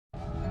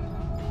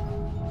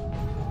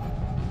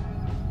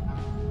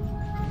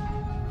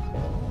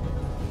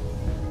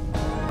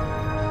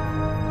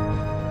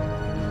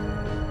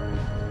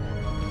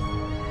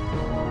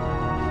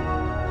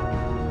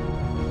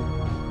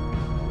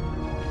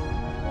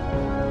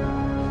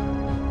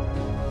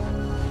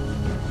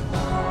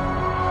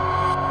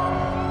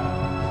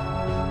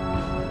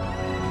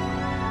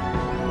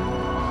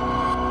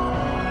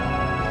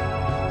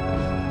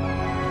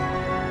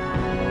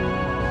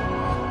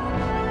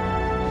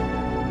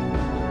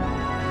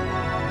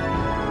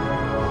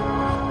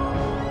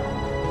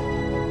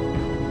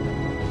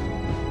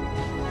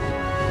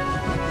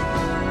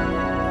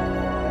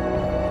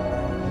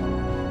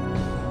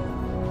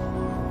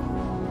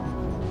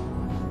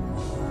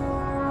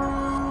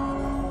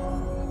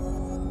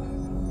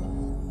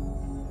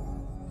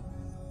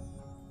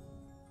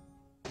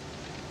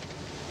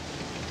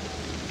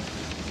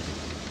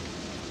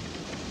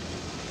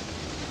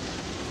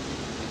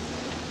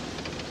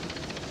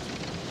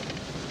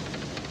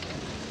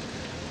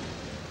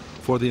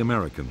For the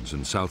Americans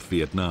in South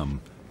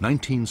Vietnam,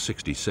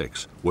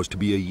 1966 was to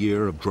be a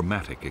year of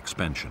dramatic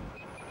expansion.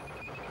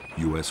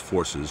 U.S.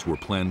 forces were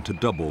planned to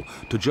double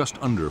to just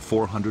under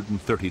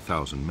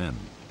 430,000 men.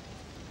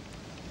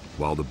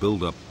 While the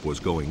buildup was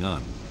going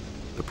on,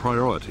 the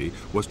priority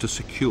was to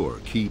secure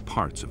key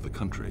parts of the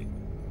country.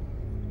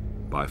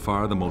 By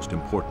far the most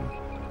important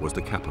was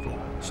the capital,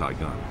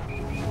 Saigon.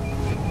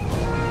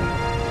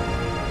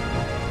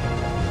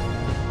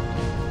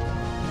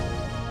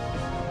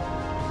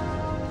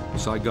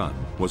 Saigon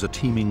was a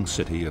teeming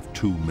city of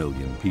 2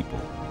 million people.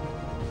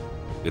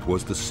 It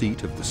was the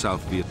seat of the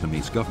South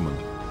Vietnamese government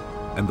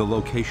and the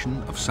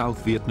location of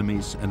South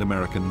Vietnamese and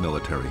American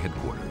military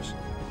headquarters.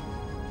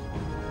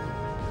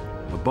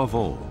 Above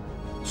all,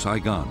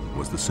 Saigon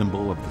was the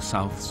symbol of the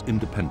South's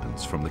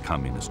independence from the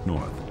Communist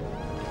North.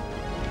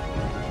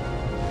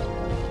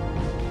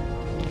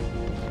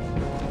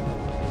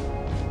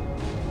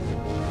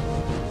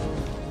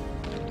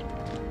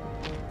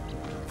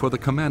 For the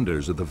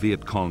commanders of the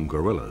Viet Cong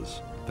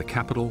guerrillas, the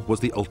capital was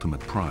the ultimate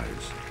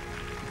prize.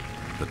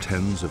 The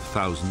tens of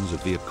thousands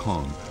of Viet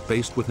Cong,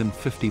 based within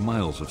 50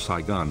 miles of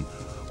Saigon,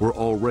 were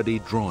already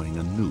drawing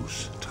a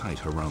noose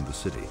tight around the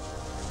city.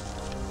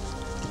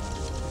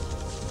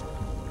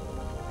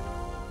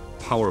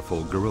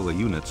 Powerful guerrilla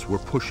units were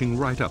pushing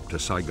right up to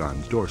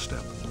Saigon's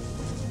doorstep.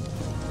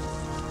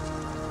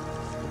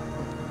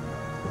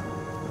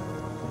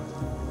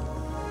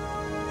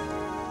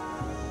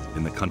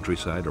 In the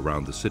countryside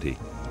around the city,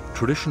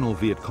 traditional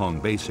Viet Cong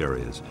base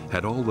areas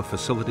had all the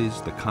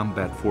facilities the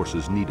combat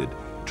forces needed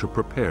to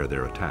prepare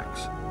their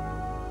attacks.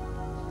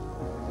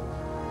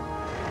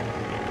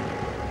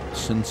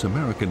 Since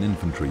American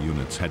infantry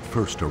units had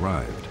first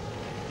arrived,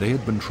 they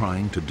had been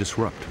trying to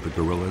disrupt the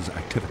guerrillas'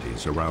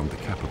 activities around the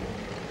capital.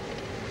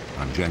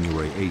 On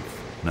January 8,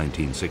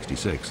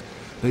 1966,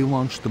 they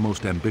launched the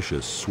most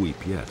ambitious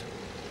sweep yet.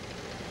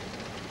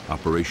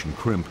 Operation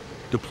Crimp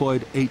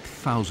deployed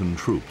 8,000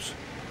 troops,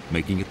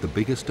 making it the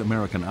biggest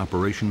American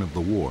operation of the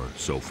war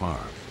so far.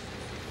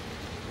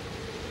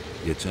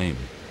 Its aim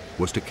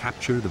was to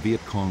capture the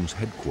Viet Cong's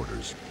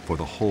headquarters for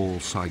the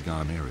whole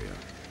Saigon area.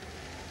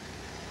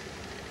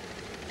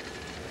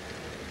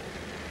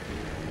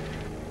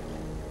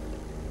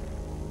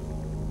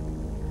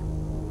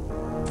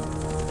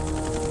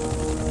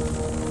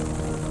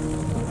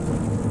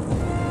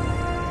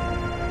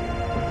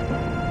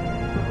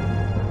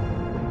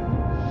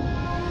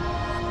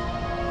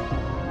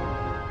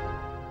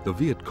 The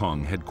Viet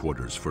Cong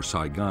headquarters for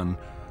Saigon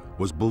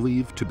was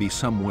believed to be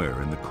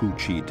somewhere in the Cu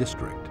Chi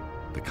district,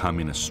 the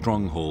communist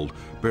stronghold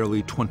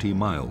barely 20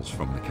 miles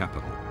from the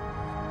capital.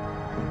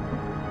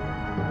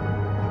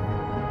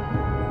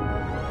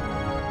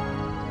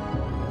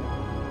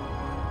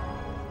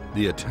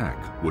 The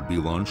attack would be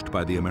launched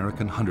by the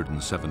American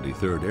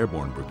 173rd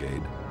Airborne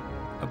Brigade,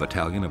 a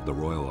battalion of the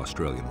Royal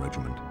Australian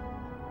Regiment,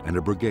 and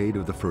a brigade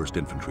of the 1st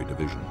Infantry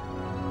Division.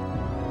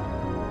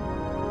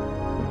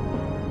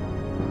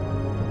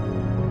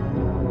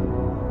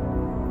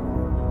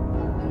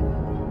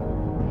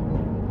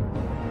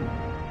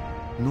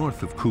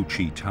 North of Cu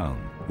Chi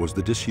town was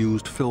the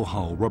disused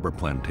Philhall rubber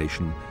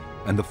plantation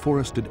and the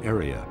forested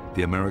area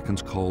the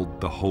Americans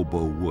called the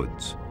Hobo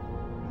Woods.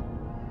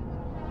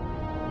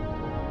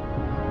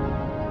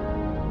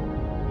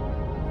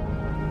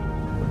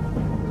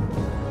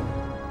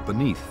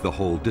 Beneath the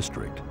whole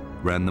district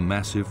ran the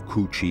massive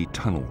Cu Chi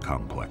tunnel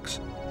complex,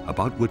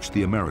 about which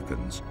the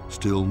Americans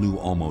still knew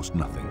almost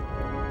nothing.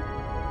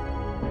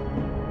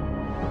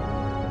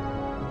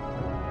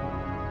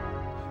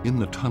 In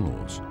the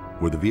tunnels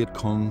were the Viet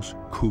Cong's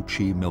Cu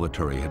Chi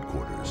military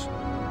headquarters,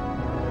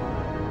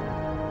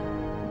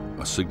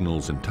 a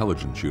signals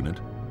intelligence unit,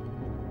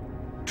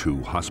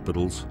 2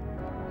 hospitals,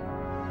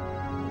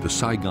 the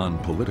Saigon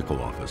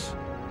political office,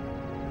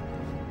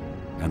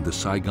 and the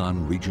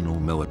Saigon Regional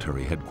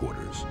Military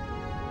Headquarters,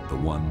 the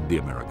one the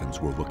Americans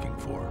were looking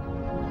for.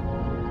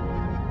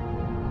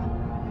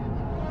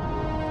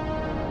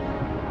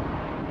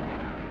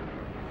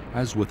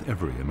 As with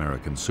every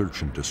American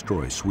search and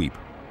destroy sweep,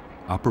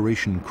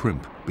 Operation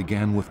Crimp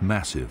began with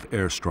massive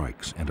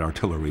airstrikes and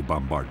artillery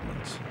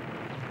bombardments.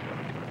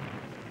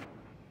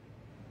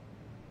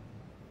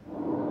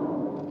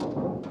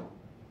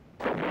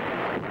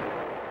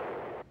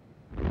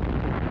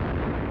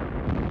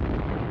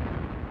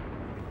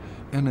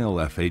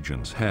 NLF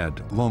agents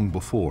had, long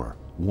before,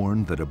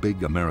 warned that a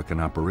big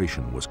American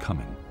operation was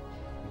coming.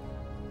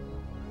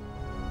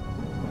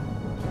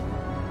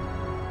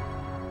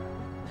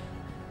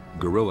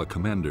 Guerrilla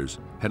commanders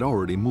had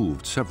already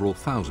moved several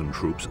thousand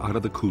troops out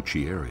of the Cu Chi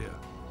area.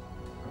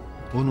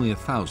 Only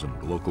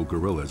 1,000 local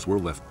guerrillas were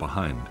left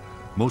behind,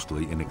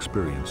 mostly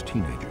inexperienced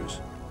teenagers.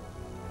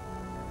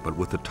 But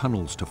with the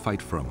tunnels to fight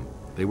from,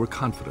 they were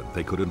confident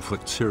they could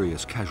inflict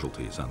serious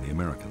casualties on the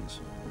Americans.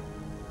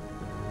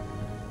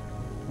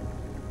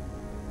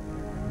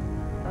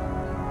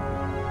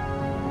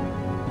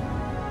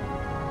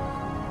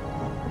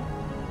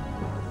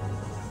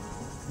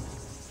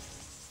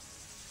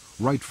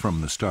 Right from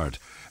the start,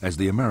 as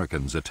the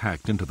Americans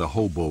attacked into the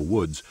Hobo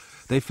Woods,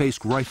 They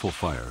faced rifle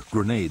fire,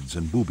 grenades,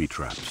 and booby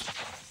traps.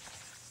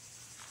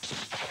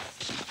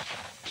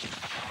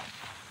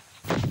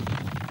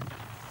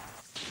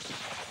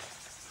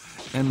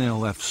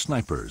 NLF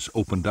snipers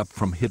opened up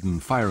from hidden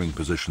firing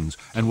positions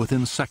and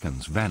within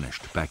seconds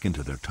vanished back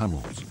into their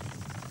tunnels.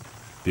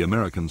 The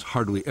Americans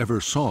hardly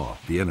ever saw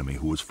the enemy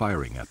who was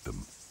firing at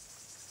them.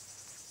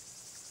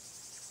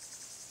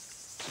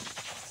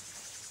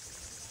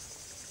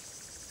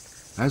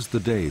 As the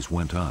days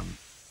went on,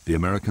 the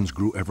Americans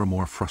grew ever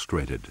more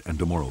frustrated and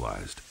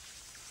demoralized.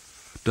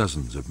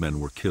 Dozens of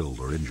men were killed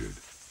or injured.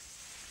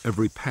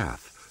 Every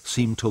path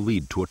seemed to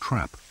lead to a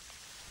trap.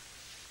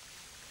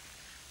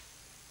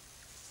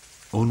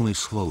 Only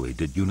slowly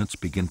did units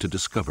begin to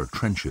discover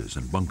trenches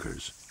and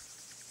bunkers.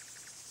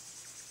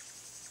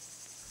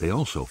 They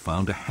also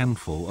found a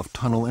handful of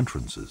tunnel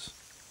entrances.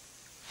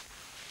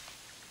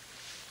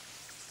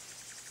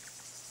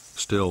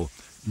 Still,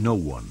 no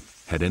one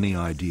had any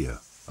idea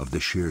of the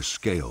sheer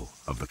scale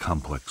of the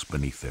complex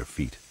beneath their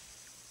feet.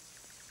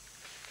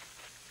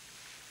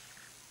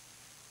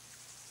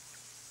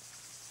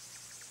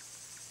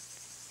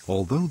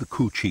 Although the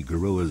Cu Chi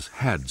guerrillas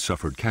had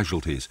suffered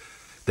casualties,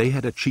 they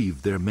had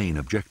achieved their main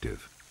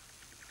objective.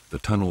 The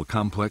tunnel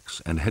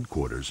complex and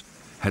headquarters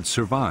had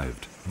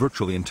survived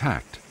virtually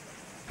intact,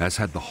 as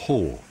had the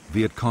whole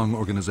Viet Cong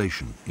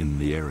organization in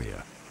the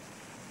area.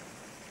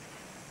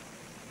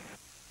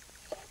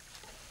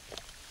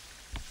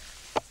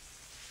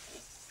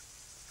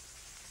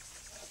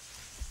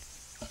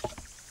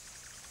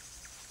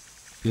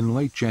 In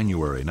late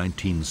January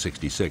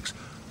 1966,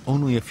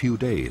 only a few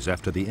days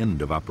after the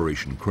end of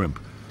Operation Crimp,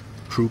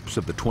 troops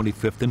of the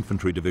 25th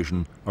Infantry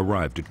Division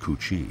arrived at Cu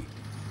Chi.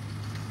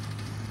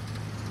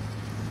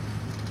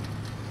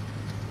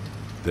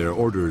 Their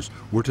orders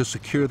were to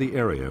secure the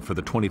area for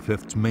the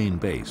 25th's main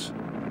base.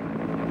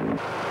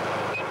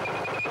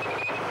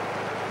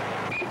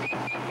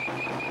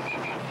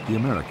 The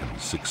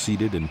Americans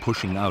succeeded in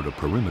pushing out a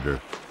perimeter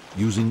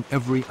using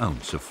every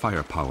ounce of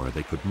firepower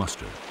they could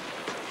muster.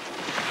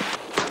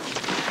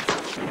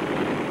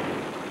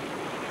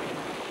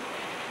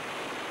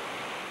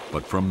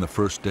 But from the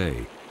first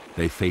day,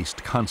 they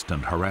faced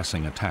constant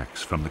harassing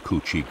attacks from the Cu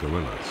Chi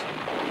guerrillas.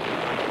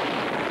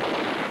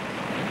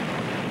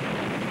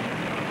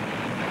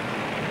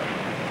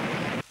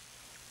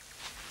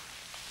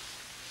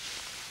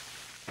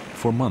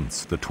 For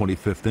months, the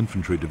 25th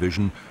Infantry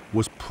Division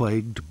was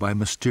plagued by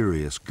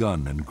mysterious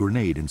gun and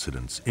grenade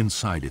incidents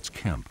inside its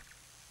camp.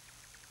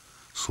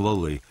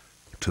 Slowly,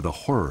 to the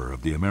horror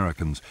of the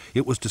Americans,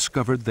 it was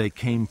discovered they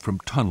came from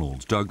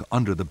tunnels dug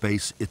under the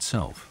base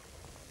itself.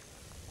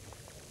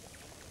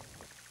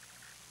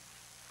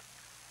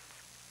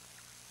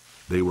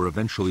 They were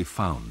eventually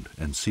found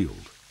and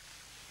sealed.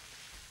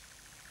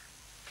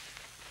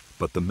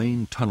 But the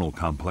main tunnel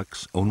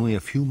complex, only a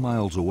few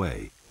miles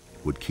away,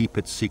 would keep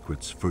its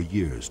secrets for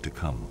years to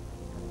come.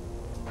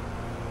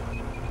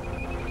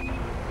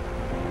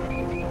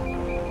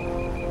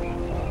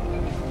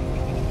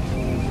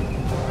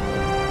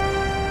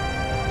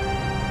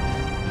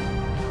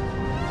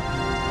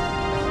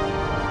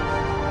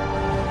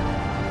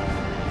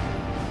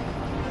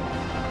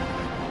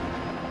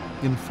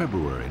 In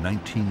February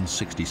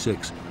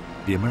 1966,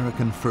 the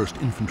American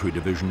 1st Infantry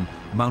Division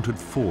mounted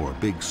 4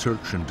 big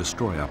search and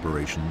destroy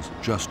operations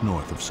just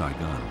north of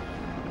Saigon.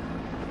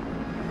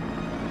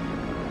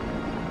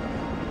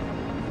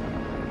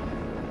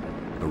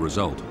 The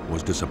result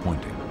was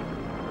disappointing.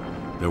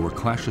 There were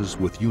clashes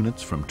with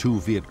units from 2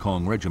 Viet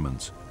Cong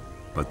regiments,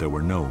 but there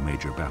were no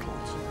major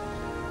battles.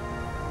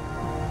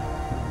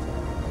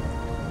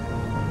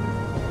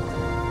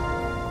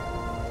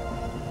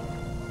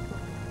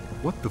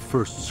 What the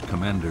 1st's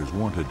commanders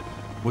wanted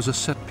was a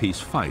set-piece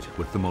fight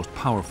with the most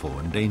powerful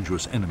and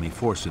dangerous enemy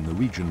force in the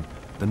region,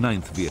 the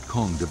 9th Viet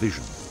Cong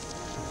Division.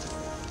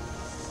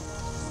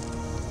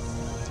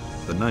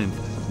 The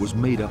 9th was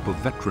made up of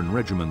veteran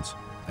regiments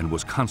and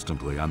was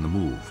constantly on the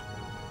move.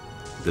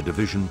 The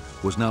division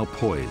was now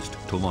poised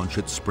to launch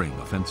its spring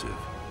offensive.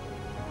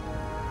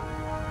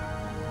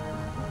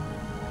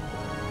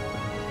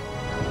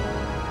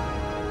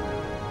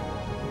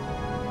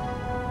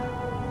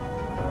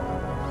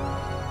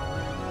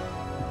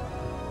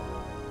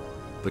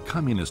 The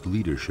communist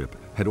leadership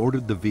had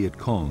ordered the Viet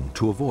Cong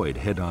to avoid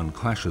head-on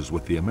clashes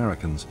with the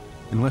Americans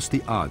unless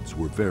the odds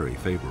were very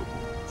favorable.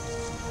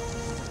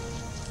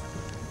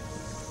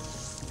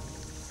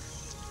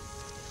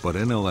 But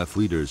NLF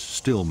leaders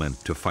still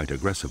meant to fight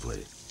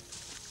aggressively.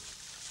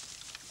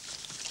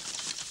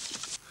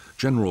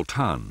 General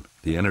Tan,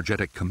 the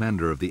energetic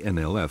commander of the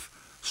NLF,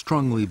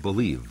 strongly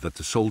believed that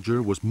the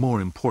soldier was more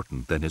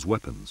important than his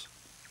weapons.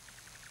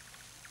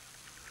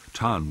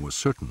 Tan was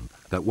certain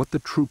that what the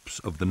troops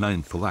of the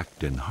 9th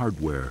lacked in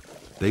hardware,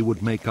 they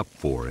would make up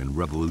for in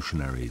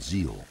revolutionary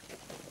zeal.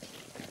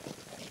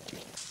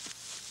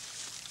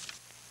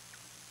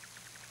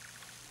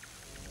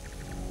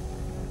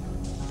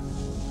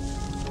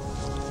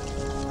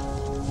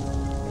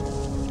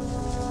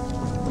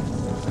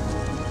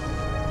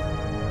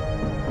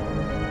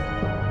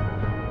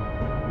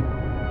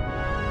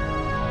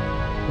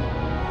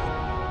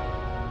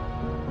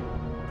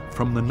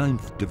 From the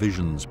 9th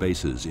Division's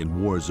bases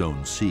in War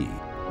Zone C,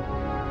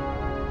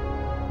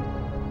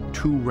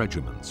 2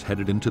 regiments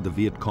headed into the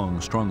Viet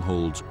Cong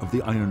strongholds of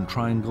the Iron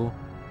Triangle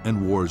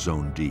and War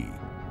Zone D.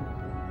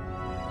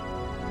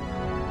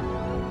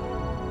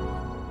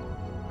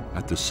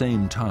 At the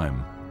same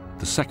time,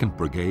 the 2nd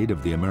Brigade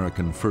of the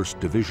American 1st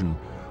Division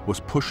was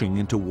pushing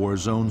into War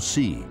Zone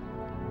C,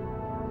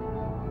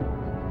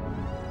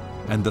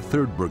 and the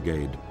 3rd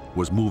Brigade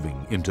was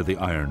moving into the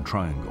Iron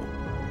Triangle.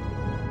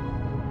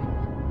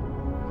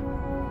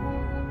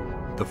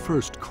 The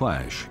first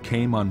clash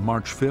came on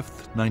March 5,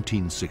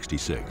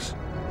 1966,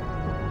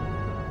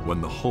 when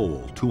the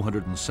whole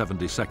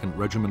 272nd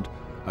Regiment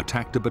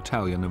attacked a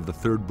battalion of the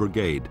 3rd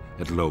Brigade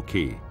at Lo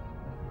Qui.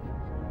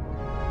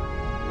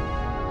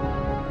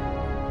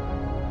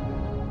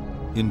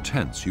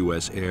 Intense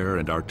U.S. air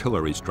and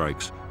artillery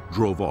strikes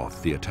drove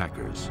off the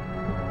attackers.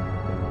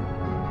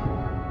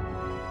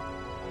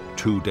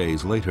 2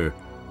 days later,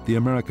 the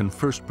American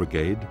 1st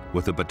Brigade,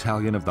 with a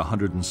battalion of the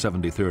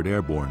 173rd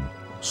Airborne,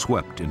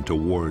 swept into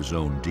War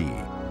Zone D.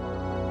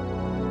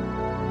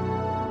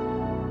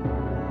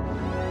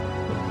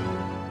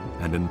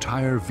 An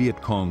entire Viet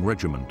Cong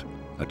regiment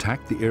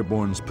attacked the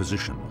Airborne's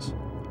positions.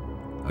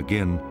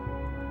 Again,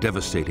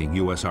 devastating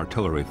U.S.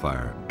 artillery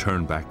fire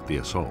turned back the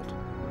assault.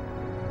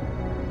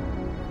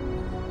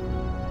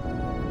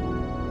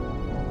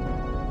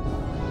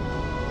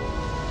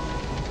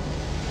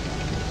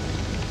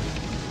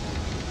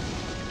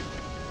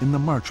 In the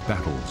March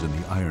battles in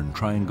the Iron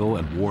Triangle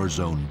and War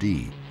Zone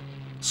D,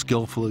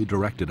 skillfully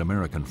directed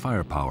American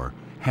firepower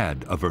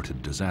had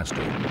averted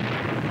disaster.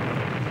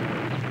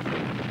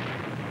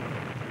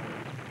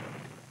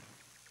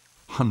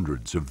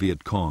 Hundreds of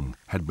Viet Cong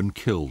had been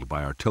killed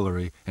by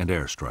artillery and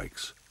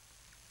airstrikes.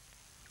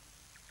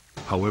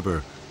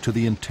 However, to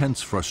the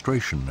intense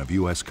frustration of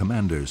U.S.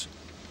 commanders,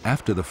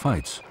 after the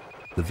fights,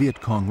 the Viet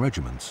Cong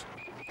regiments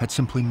had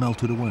simply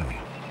melted away.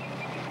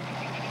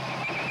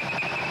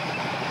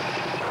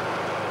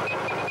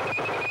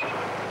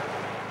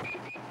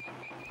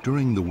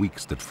 During the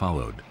weeks that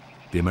followed,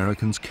 the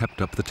Americans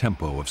kept up the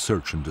tempo of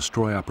search and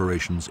destroy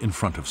operations in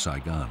front of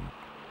Saigon.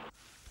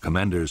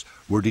 Commanders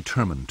were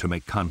determined to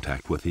make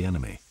contact with the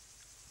enemy.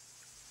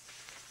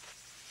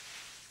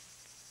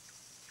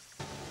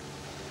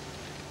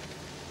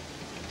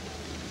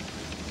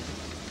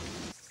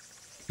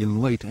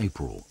 In late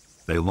April,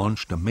 they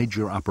launched a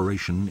major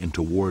operation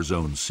into War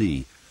Zone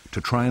C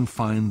to try and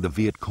find the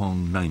Viet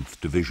Cong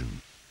 9th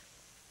Division.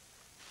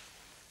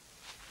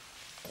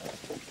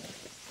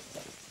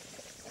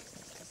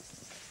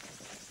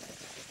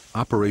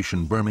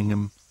 Operation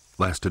Birmingham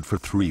lasted for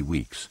 3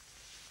 weeks.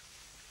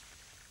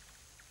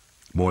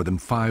 More than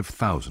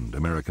 5,000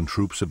 American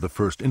troops of the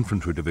 1st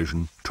Infantry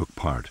Division took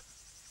part.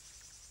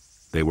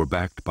 They were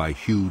backed by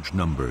huge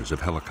numbers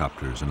of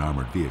helicopters and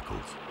armored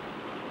vehicles.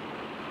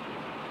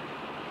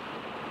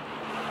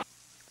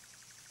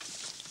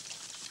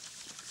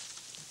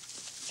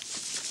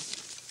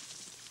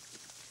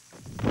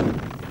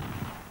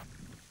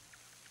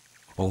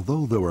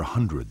 Although there were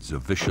hundreds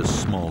of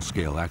vicious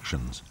small-scale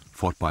actions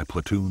fought by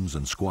platoons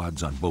and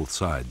squads on both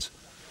sides,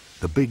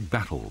 the big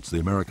battles the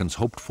Americans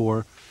hoped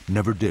for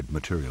never did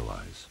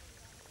materialize.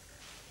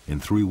 In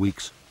 3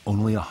 weeks,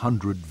 only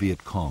 100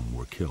 Viet Cong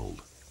were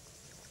killed.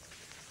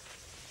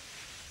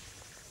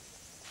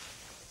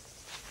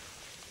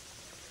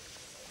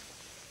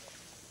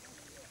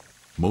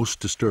 Most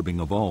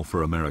disturbing of all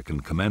for American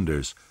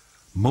commanders,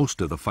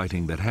 most of the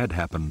fighting that had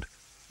happened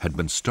had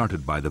been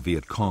started by the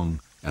Viet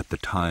Cong at the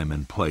time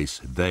and place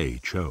they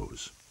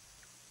chose.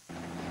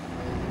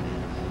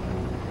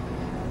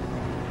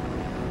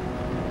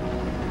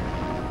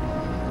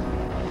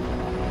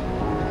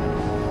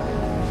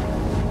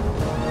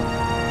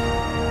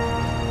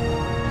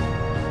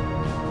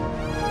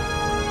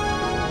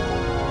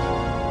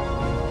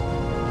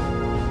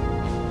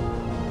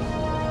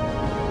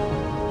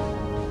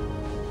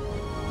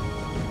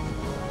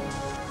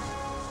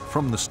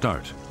 From the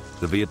start,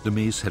 the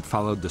Vietnamese had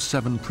followed the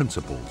 7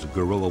 principles of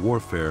guerrilla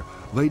warfare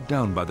laid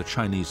down by the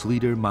Chinese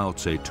leader Mao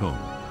Zedong.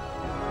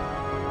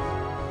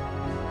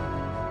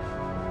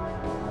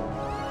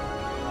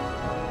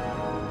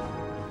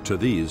 To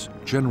these,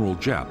 General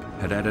Giap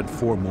had added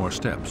 4 more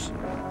steps.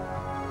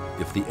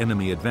 If the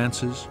enemy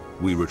advances,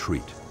 we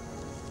retreat.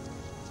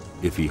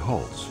 If he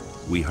halts,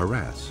 we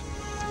harass.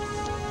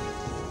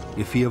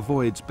 If he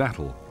avoids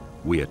battle,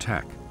 we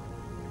attack.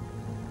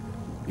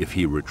 If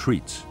he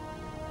retreats,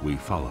 we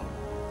follow.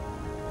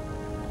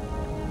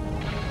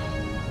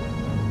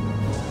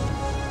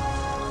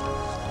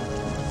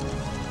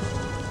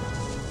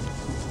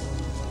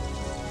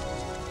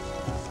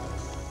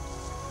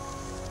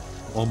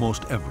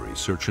 Almost every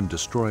search and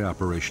destroy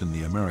operation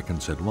the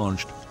Americans had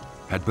launched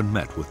had been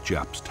met with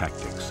Giap's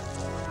tactics.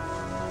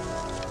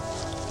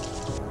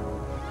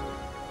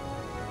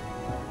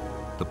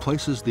 The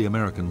places the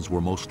Americans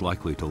were most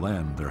likely to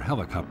land their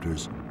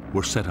helicopters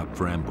were set up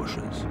for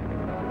ambushes.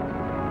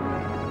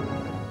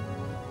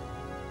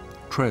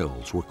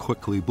 Trails were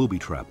quickly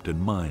booby-trapped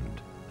and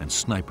mined, and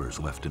snipers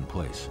left in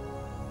place.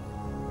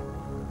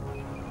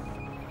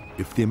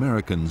 If the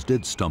Americans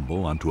did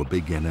stumble onto a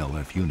big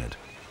NLF unit,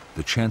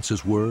 the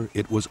chances were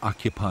it was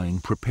occupying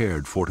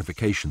prepared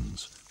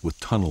fortifications with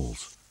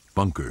tunnels,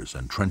 bunkers,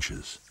 and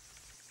trenches.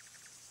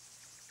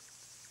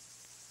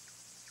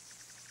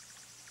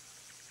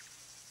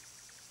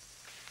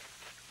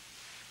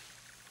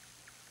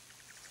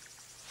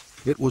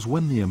 It was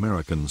when the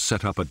Americans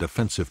set up a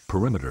defensive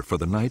perimeter for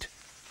the night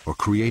or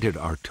created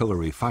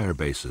artillery fire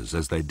bases,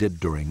 as they did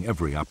during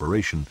every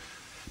operation,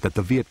 that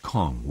the Viet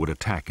Cong would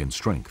attack in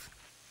strength.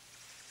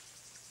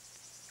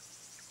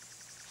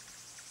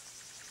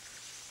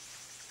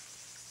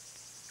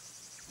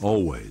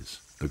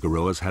 Always, the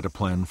guerrillas had a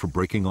plan for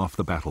breaking off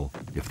the battle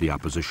if the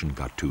opposition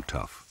got too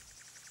tough.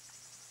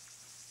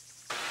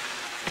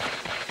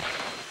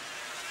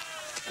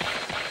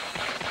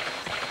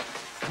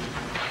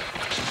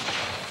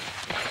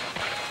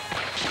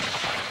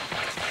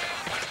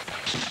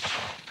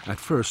 At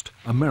first,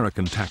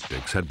 American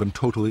tactics had been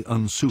totally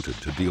unsuited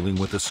to dealing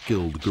with a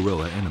skilled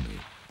guerrilla enemy.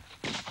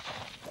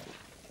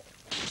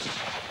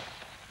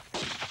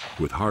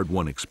 With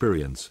hard-won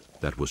experience,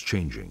 that was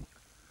changing.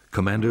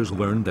 Commanders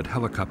learned that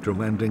helicopter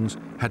landings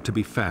had to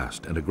be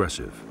fast and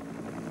aggressive.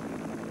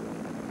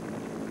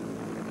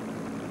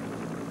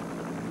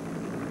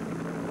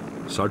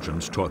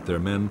 Sergeants taught their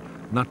men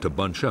not to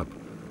bunch up,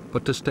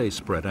 but to stay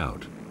spread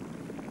out.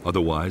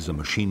 Otherwise, a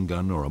machine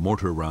gun or a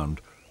mortar round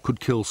could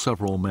kill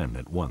several men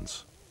at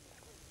once.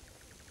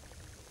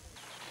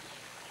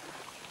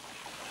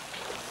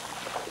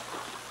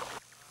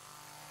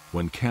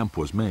 When camp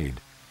was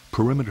made,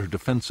 perimeter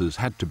defenses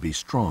had to be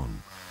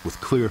strong, with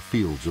clear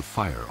fields of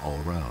fire all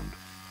around.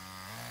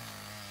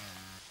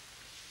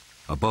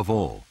 Above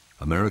all,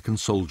 American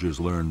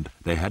soldiers learned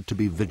they had to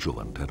be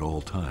vigilant at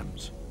all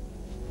times.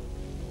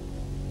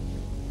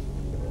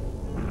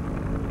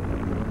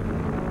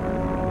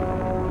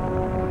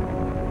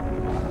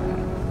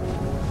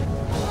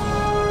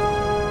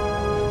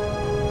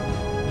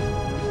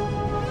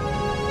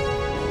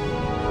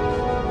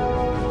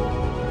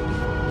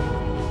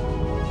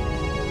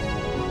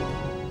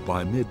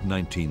 By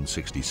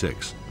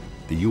mid-1966,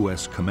 the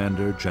U.S.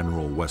 Commander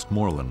General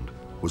Westmoreland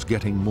was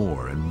getting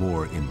more and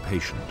more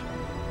impatient.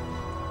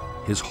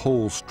 His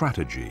whole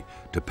strategy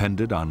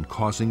depended on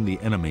causing the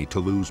enemy to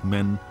lose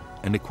men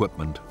and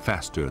equipment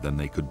faster than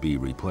they could be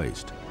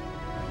replaced.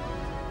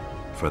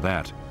 For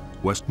that,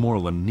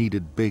 Westmoreland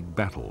needed big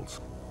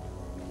battles.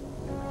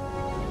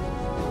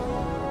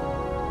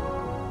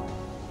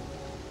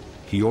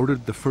 He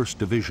ordered the 1st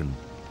Division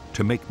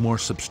to make more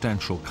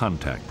substantial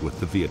contact with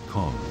the Viet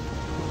Cong.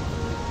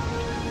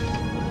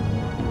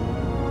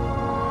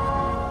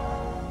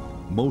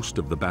 Most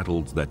of the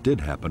battles that did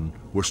happen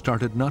were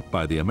started not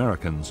by the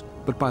Americans,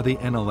 but by the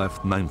NLF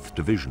 9th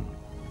Division.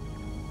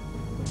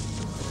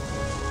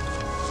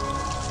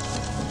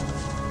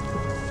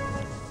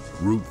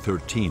 Route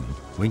 13,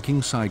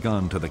 linking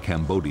Saigon to the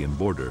Cambodian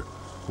border,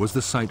 was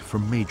the site for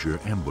major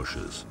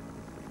ambushes.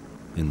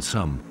 In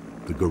some,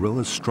 the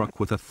guerrillas struck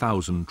with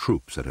 1,000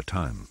 troops at a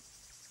time.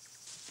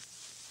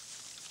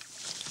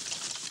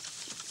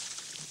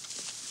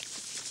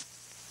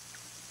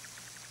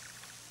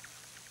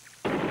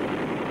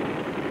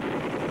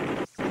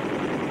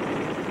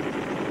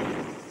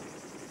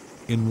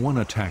 In one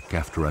attack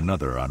after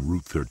another on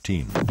Route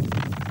 13,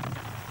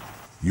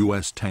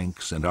 U.S.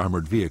 tanks and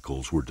armored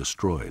vehicles were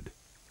destroyed.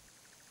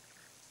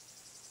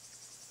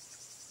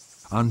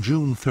 On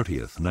June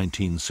 30th,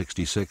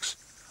 1966,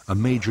 a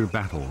major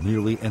battle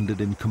nearly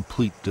ended in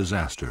complete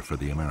disaster for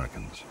the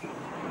Americans.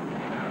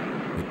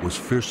 It was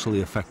fiercely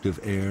effective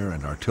air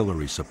and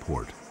artillery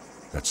support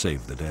that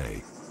saved the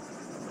day.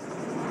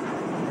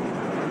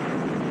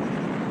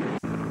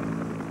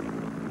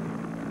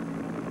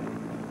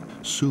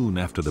 Soon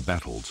after the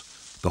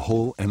battles, the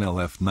whole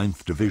NLF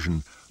 9th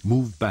Division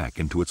moved back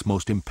into its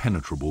most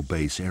impenetrable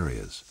base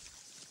areas.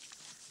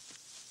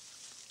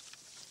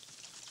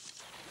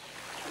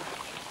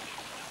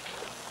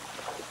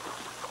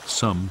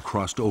 Some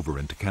crossed over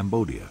into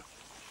Cambodia.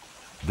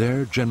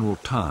 There, General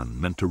Tan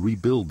meant to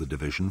rebuild the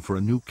division for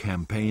a new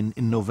campaign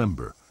in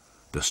November,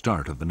 the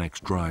start of the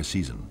next dry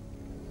season.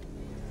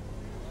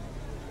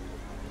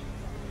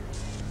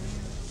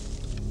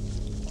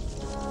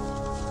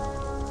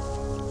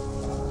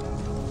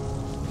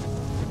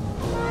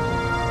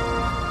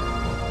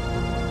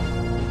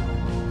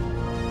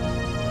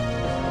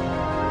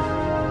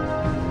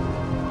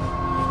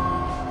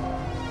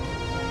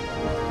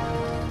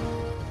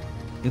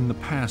 In the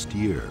past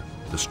year,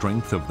 the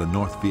strength of the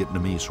North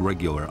Vietnamese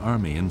Regular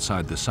Army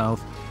inside the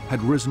South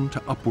had risen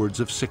to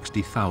upwards of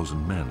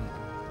 60,000 men.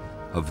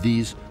 Of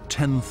these,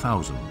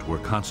 10,000 were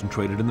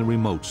concentrated in the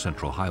remote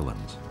Central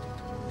Highlands.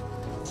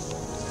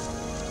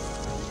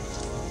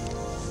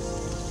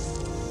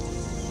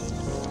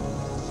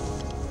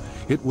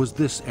 It was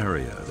this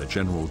area that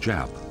General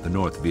Giap, the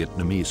North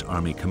Vietnamese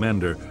Army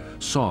commander,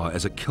 saw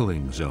as a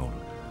killing zone,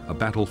 a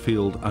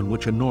battlefield on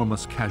which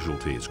enormous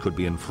casualties could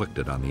be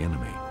inflicted on the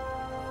enemy.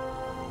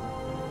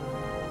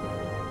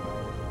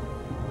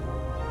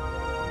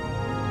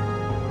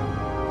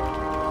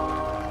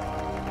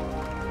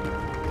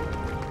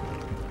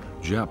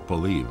 Giap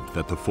believed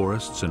that the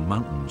forests and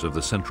mountains of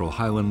the Central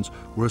Highlands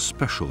were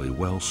especially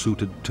well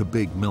suited to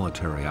big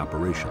military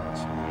operations.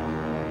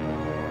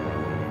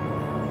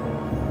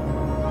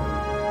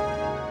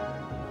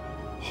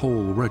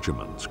 Whole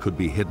regiments could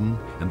be hidden,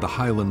 and the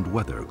highland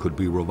weather could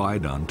be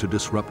relied on to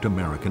disrupt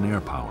American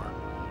air power.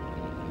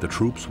 The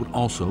troops would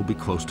also be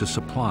close to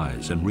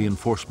supplies and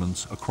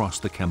reinforcements across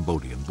the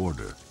Cambodian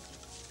border.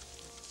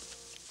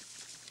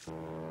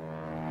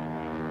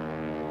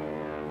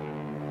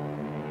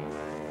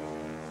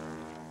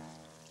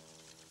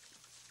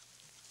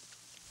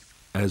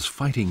 As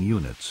fighting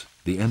units,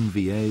 the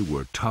NVA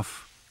were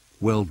tough,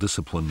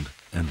 well-disciplined,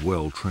 and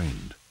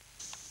well-trained.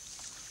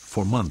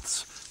 For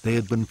months, they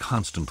had been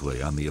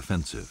constantly on the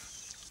offensive.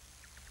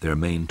 Their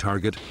main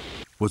target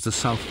was the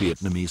South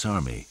Vietnamese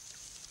Army,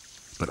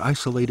 but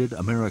isolated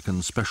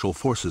American Special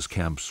Forces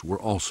camps were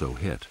also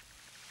hit.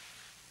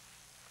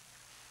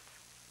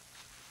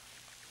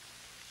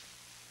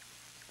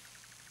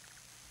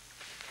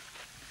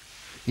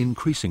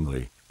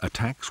 Increasingly,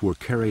 attacks were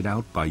carried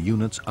out by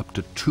units up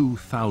to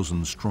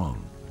 2,000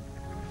 strong.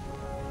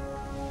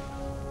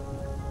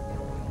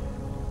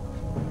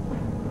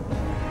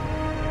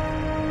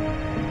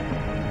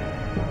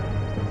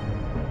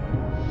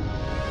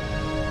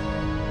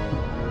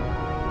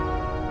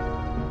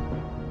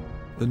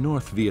 The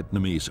North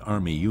Vietnamese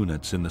Army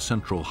units in the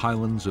Central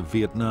Highlands of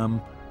Vietnam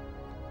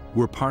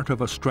were part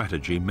of a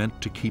strategy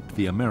meant to keep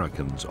the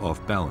Americans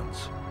off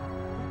balance.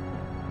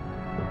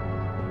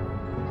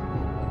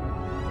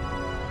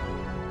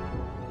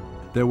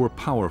 There were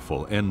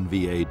powerful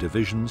NVA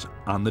divisions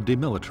on the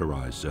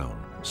demilitarized zone,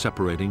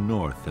 separating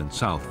North and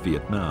South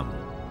Vietnam.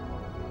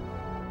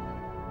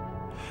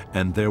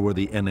 And there were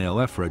the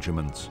NLF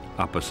regiments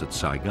opposite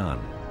Saigon.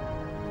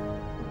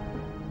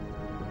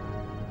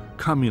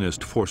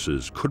 Communist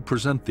forces could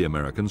present the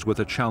Americans with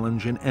a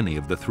challenge in any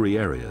of the three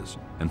areas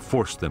and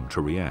force them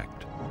to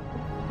react.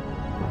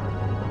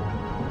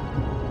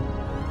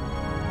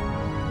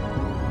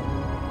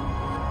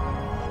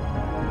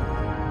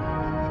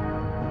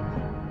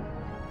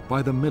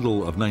 By the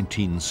middle of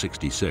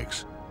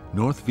 1966,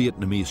 North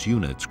Vietnamese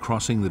units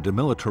crossing the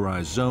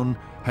demilitarized zone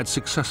had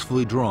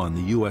successfully drawn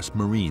the U.S.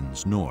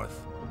 Marines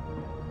north.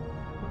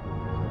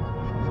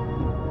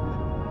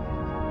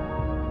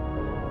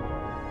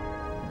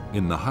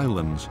 In the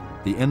highlands,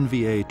 the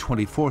NVA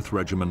 24th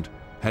Regiment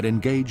had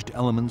engaged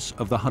elements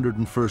of the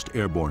 101st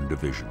Airborne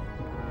Division.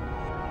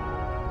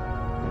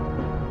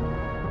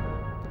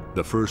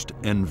 The 1st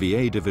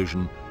NVA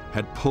Division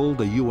had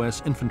pulled a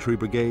U.S. infantry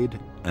brigade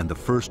and the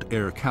 1st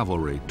Air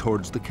Cavalry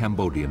towards the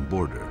Cambodian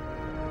border.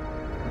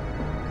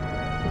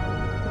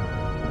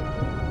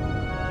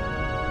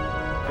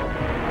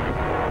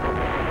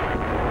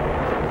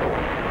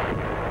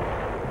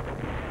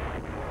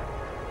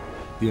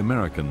 The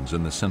Americans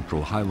in the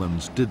Central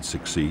Highlands did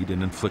succeed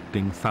in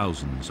inflicting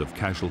thousands of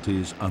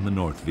casualties on the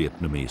North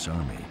Vietnamese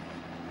Army.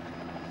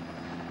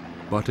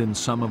 But in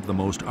some of the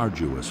most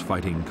arduous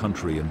fighting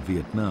country in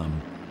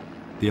Vietnam,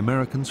 the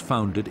Americans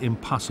found it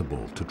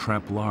impossible to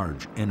trap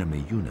large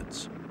enemy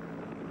units.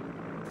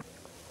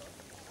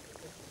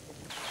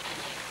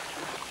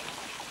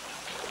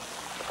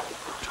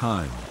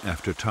 Time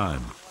after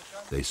time,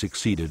 they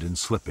succeeded in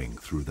slipping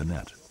through the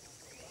net.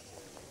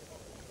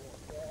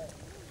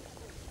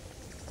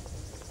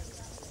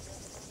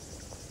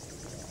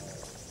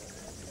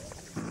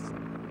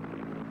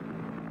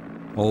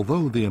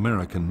 Although the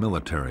American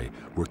military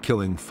were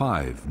killing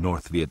 5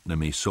 North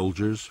Vietnamese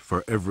soldiers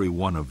for every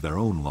one of their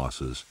own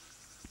losses,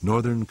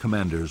 Northern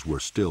commanders were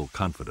still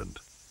confident.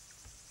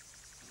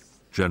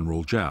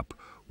 General Giap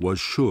was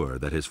sure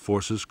that his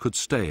forces could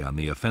stay on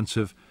the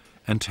offensive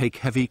and take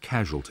heavy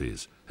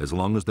casualties as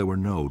long as there were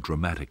no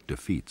dramatic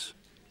defeats.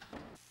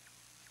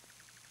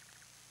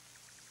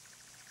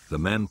 The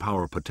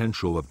manpower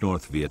potential of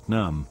North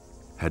Vietnam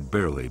had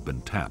barely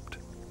been tapped.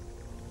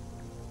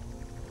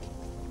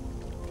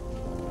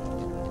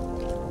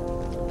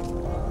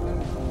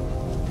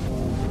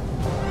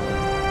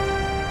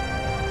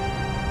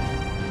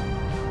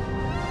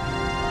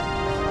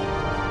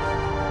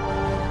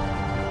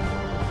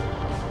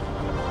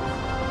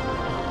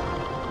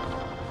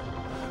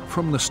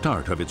 From the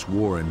start of its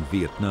war in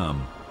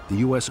Vietnam, the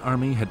U.S.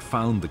 Army had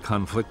found the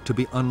conflict to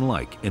be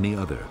unlike any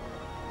other.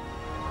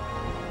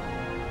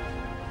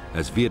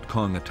 As Viet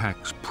Cong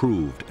attacks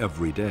proved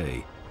every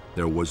day,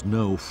 there was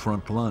no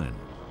front line.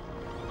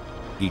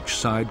 Each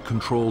side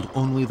controlled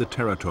only the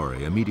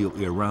territory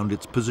immediately around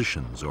its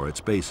positions or its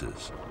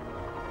bases.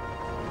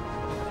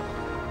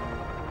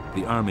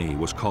 The Army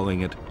was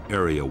calling it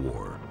area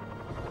war.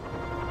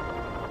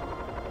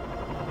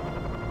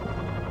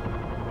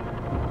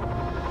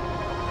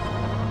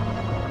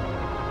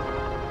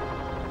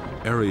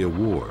 Area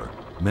war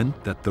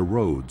meant that the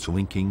roads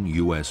linking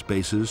U.S.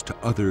 bases to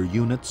other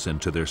units and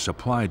to their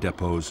supply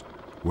depots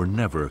were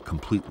never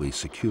completely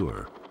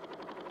secure.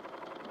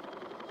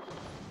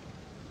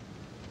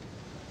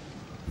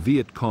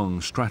 Viet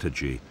Cong's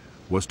strategy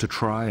was to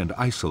try and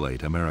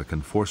isolate American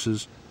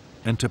forces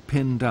and to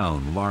pin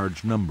down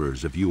large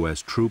numbers of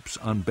U.S. troops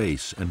on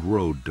base and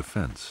road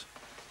defense.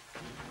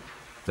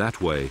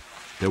 That way,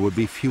 there would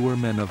be fewer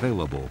men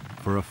available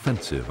for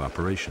offensive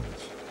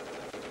operations.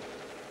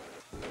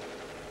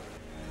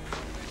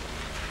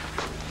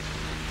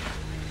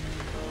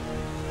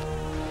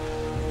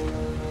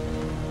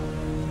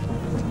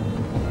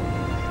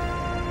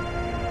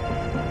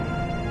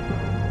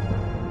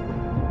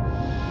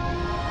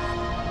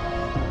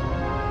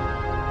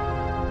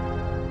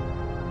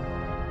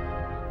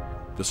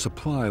 The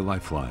supply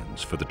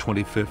lifelines for the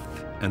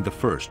 25th and the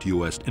 1st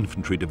U.S.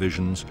 Infantry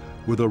Divisions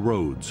were the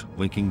roads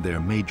linking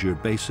their major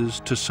bases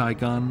to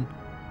Saigon,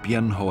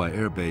 Bien Hoa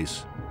Air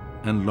Base,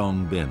 and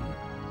Long Binh,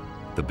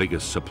 the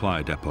biggest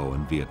supply depot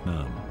in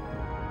Vietnam.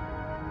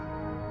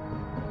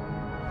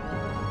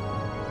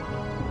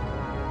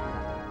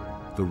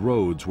 The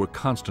roads were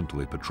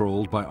constantly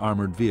patrolled by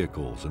armored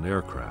vehicles and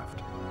aircraft.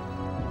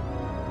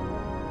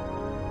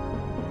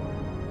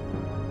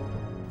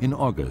 In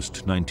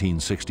August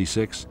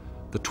 1966,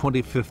 the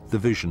 25th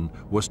Division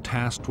was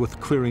tasked with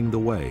clearing the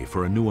way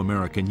for a new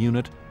American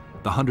unit,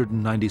 the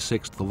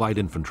 196th Light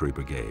Infantry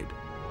Brigade.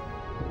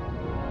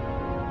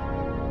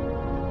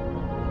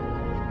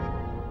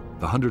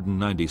 The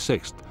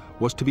 196th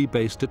was to be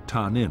based at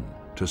Ta Ninh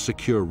to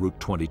secure Route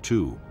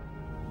 22,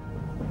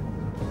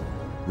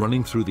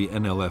 running through the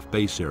NLF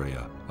base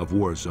area of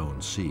War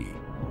Zone C.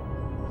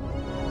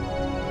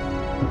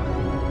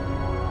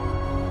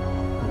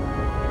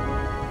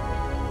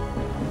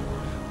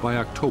 By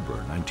October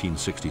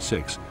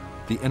 1966,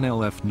 the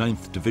NLF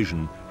 9th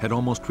Division had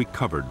almost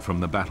recovered from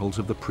the battles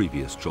of the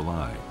previous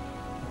July.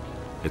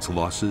 Its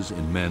losses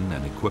in men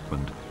and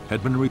equipment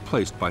had been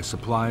replaced by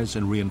supplies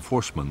and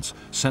reinforcements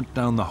sent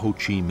down the Ho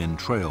Chi Minh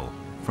Trail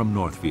from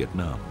North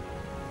Vietnam.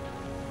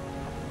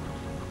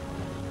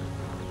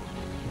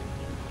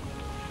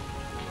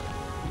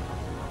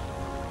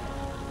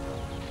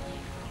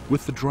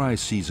 With the dry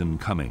season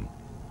coming,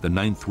 the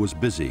 9th was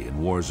busy in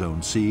War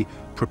Zone C,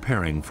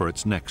 preparing for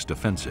its next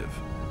offensive.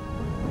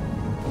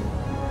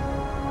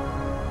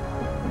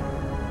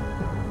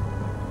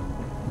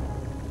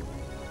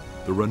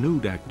 The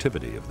renewed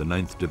activity of the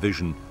 9th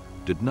Division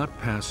did not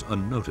pass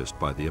unnoticed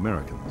by the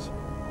Americans.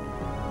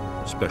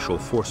 Special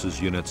Forces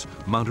units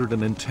mounted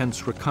an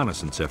intense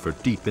reconnaissance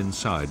effort deep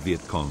inside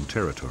Viet Cong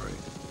territory.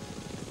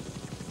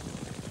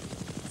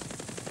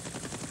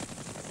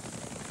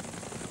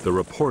 The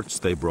reports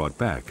they brought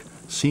back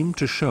seemed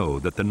to show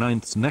that the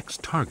 9th's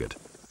next target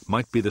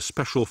might be the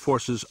Special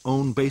Forces'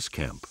 own base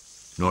camp,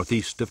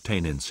 northeast of Ta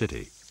Ninh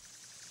City.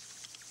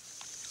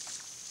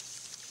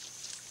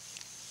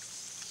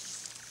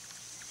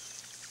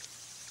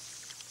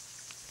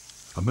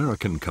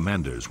 American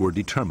commanders were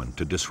determined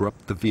to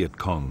disrupt the Viet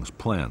Cong's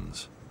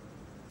plans.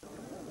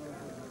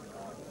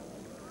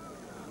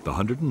 The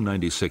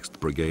 196th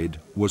Brigade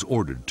was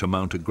ordered to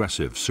mount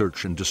aggressive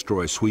search and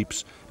destroy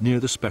sweeps near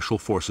the Special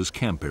Forces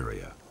camp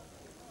area.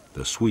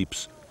 The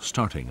sweeps,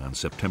 starting on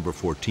September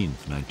 14,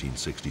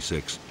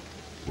 1966,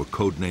 were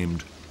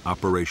codenamed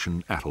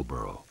Operation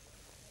Attleboro.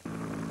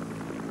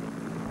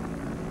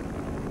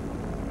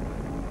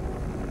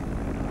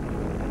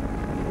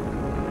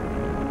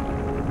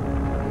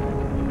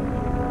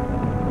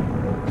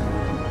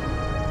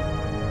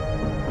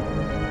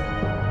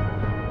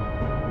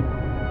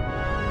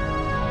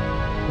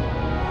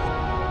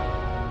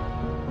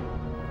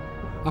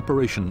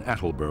 Operation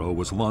Attleboro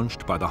was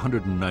launched by the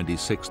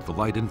 196th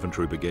Light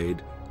Infantry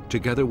Brigade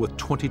together with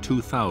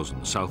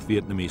 22,000 South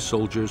Vietnamese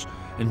soldiers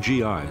and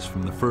GIs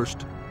from the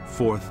 1st,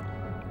 4th,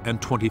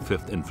 and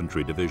 25th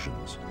Infantry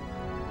Divisions.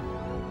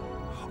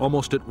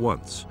 Almost at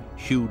once,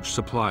 huge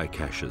supply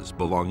caches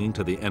belonging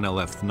to the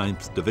NLF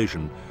 9th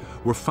Division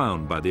were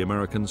found by the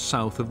Americans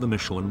south of the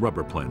Michelin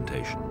rubber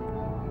plantation.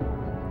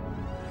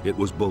 It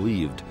was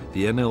believed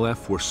the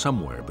NLF were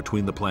somewhere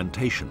between the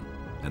plantation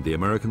and the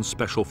American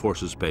Special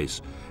Forces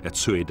base at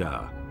Suy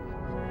Da.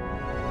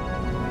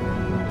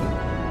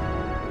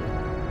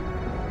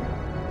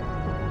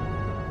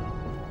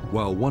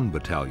 While one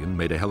battalion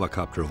made a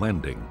helicopter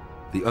landing,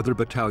 the other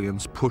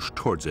battalions pushed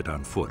towards it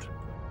on foot.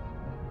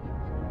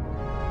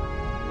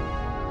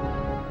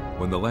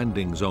 When the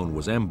landing zone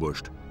was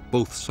ambushed,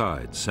 both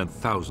sides sent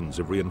thousands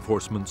of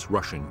reinforcements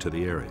rushing to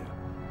the area.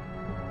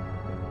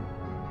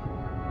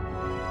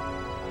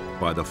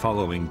 By the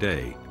following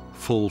day,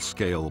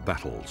 full-scale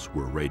battles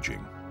were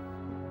raging.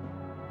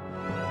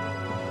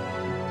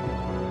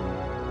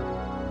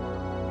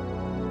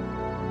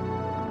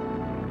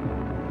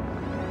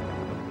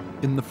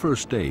 In the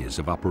first days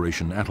of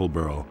Operation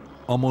Attleboro,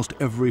 almost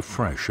every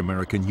fresh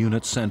American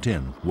unit sent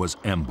in was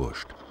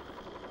ambushed.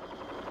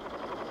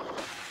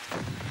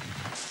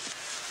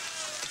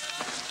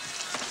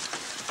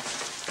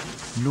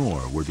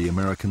 Nor were the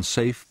Americans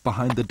safe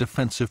behind the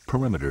defensive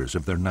perimeters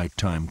of their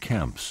nighttime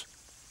camps.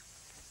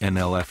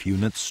 NLF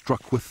units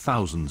struck with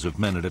thousands of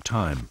men at a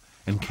time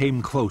and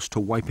came close to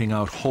wiping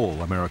out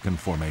whole American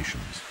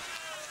formations.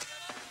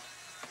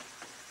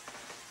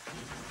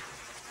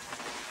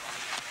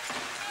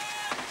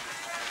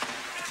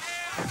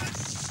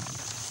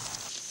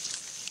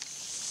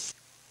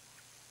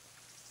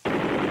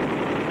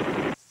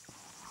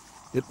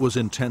 It was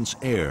intense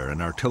air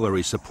and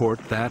artillery support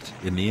that,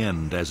 in the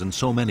end, as in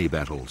so many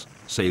battles,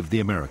 saved the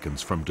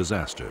Americans from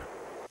disaster.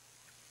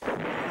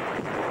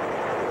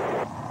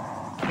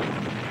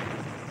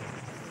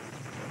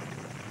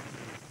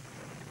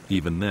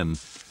 Even then,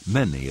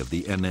 many of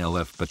the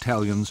NLF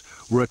battalions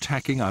were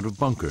attacking out of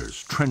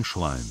bunkers, trench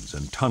lines,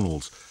 and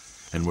tunnels,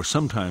 and were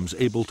sometimes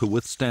able to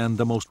withstand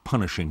the most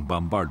punishing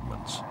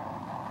bombardments.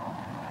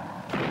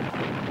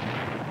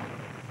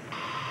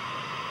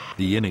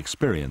 The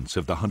inexperience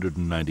of the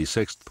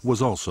 196th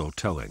was also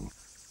telling.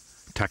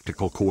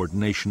 Tactical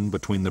coordination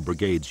between the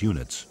brigade's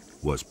units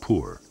was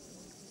poor.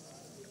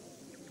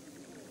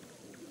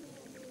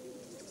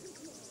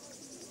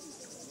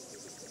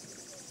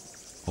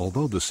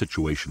 Although the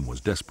situation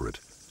was desperate,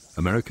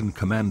 American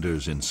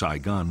commanders in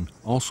Saigon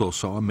also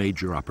saw a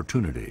major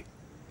opportunity.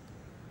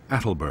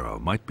 Attleboro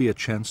might be a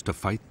chance to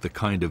fight the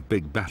kind of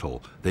big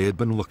battle they had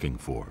been looking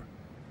for.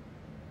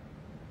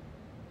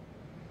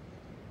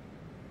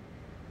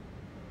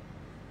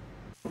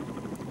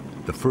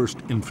 The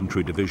 1st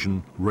Infantry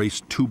Division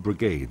raced 2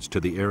 brigades to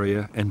the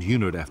area, and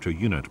unit after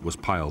unit was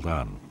piled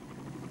on.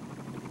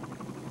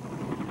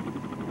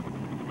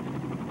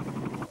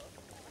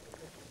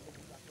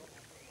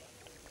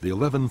 The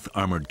 11th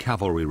Armored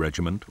Cavalry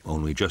Regiment,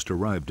 only just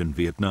arrived in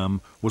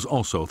Vietnam, was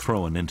also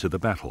thrown into the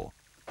battle.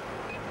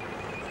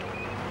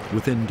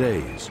 Within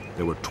days,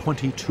 there were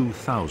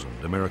 22,000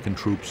 American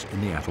troops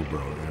in the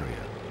Attleboro area.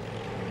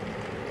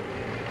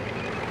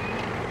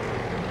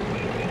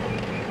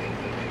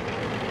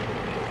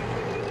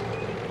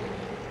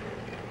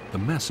 The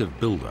massive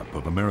buildup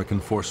of American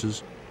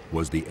forces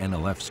was the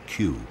NLF's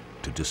cue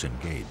to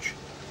disengage.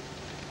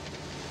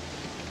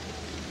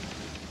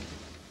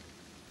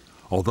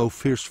 Although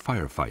fierce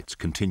firefights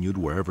continued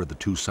wherever the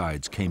two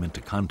sides came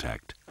into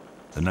contact,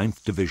 the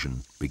 9th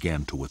Division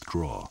began to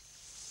withdraw.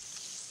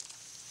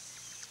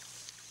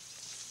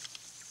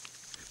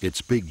 Its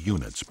big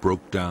units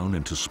broke down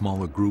into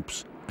smaller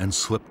groups and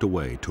slipped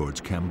away towards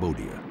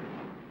Cambodia,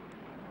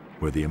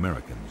 where the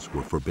Americans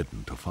were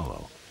forbidden to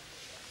follow.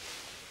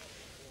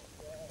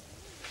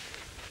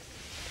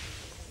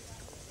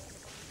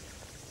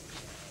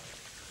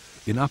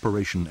 In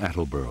Operation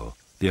Attleboro,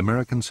 the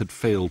Americans had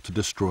failed to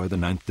destroy the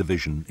 9th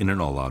Division in an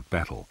all-out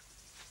battle.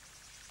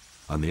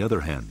 On the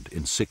other hand,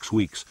 in 6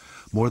 weeks,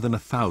 more than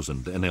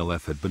 1,000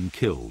 NLF had been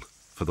killed,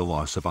 for the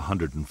loss of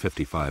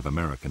 155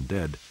 American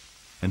dead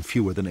and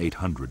fewer than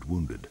 800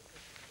 wounded.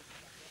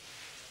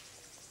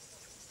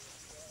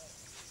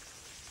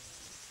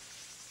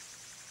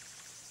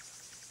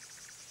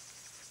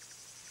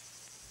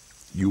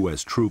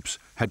 U.S. troops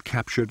had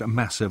captured a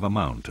massive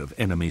amount of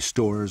enemy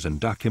stores and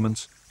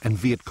documents, and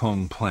Viet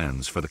Cong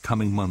plans for the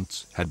coming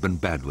months had been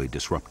badly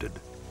disrupted.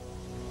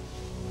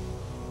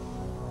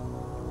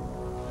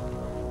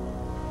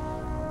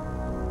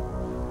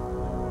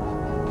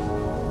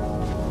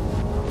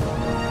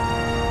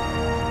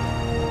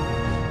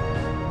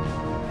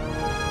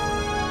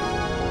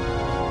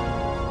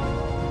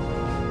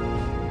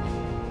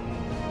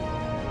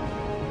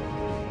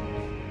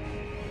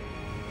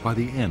 By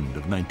the end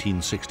of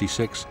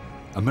 1966,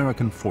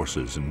 American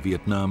forces in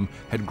Vietnam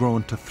had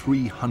grown to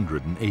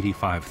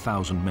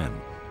 385,000 men,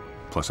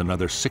 plus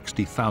another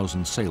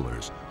 60,000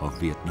 sailors off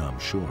Vietnam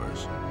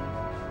shores.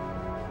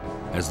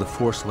 As the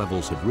force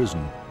levels had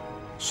risen,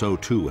 so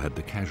too had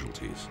the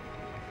casualties.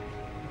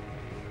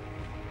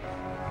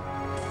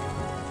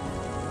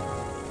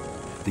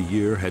 The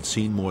year had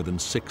seen more than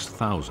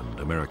 6,000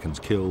 Americans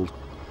killed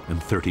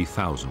and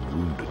 30,000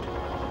 wounded.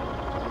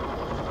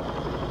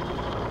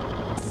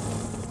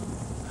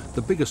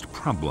 The biggest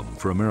problem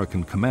for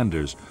American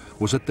commanders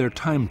was that their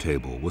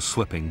timetable was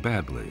slipping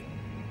badly.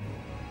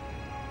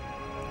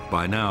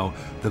 By now,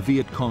 the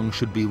Viet Cong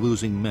should be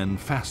losing men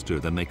faster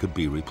than they could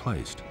be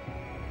replaced.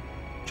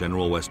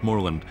 General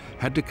Westmoreland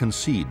had to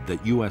concede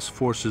that U.S.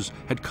 forces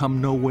had come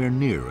nowhere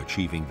near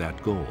achieving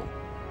that goal.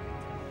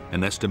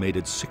 An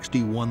estimated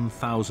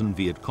 61,000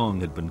 Viet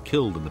Cong had been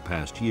killed in the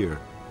past year,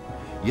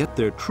 yet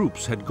their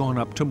troops had gone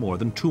up to more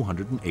than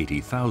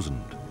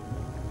 280,000.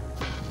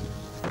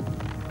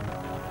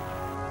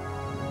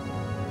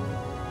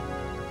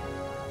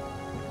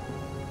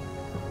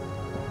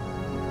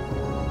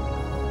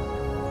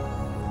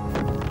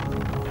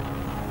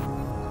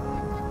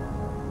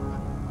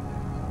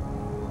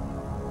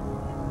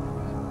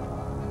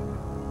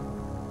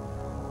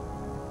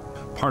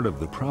 Part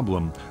of the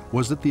problem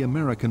was that the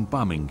American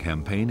bombing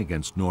campaign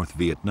against North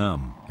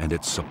Vietnam and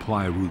its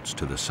supply routes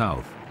to the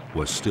south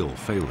was still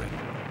failing.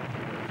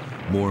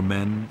 More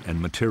men and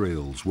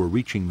materials were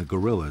reaching the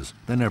guerrillas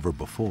than ever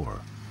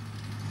before.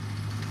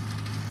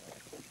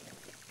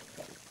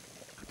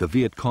 The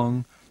Viet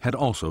Cong had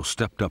also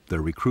stepped up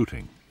their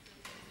recruiting.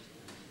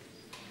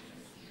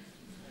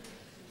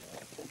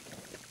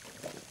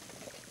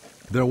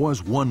 There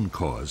was one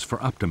cause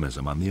for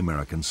optimism on the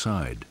American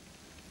side.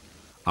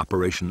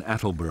 Operation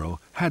Attleboro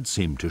had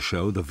seemed to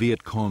show the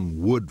Viet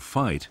Cong would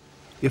fight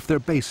if their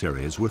base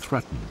areas were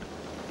threatened.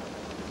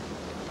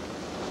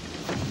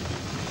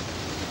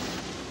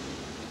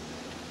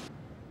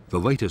 The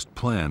latest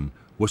plan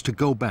was to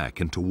go back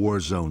into War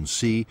Zone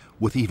C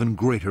with even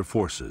greater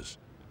forces.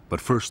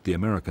 But first, the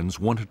Americans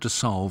wanted to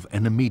solve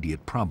an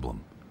immediate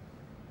problem.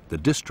 The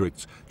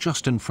districts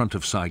just in front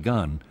of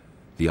Saigon,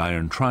 the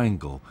Iron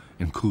Triangle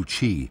and Cu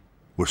Chi,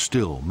 were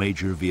still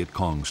major Viet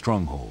Cong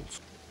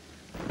strongholds.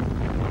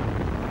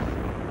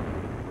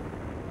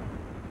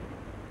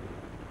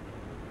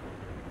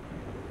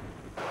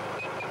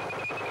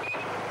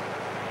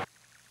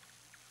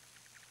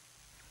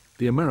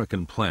 The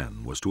American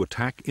plan was to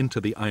attack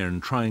into the Iron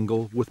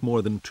Triangle with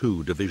more than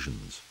 2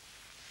 divisions.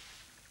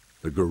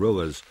 The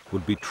guerrillas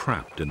would be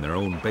trapped in their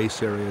own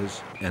base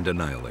areas and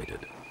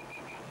annihilated.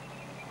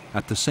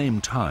 At the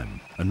same time,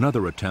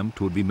 another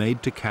attempt would be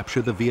made to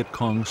capture the Viet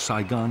Cong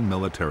Saigon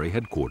military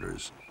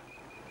headquarters.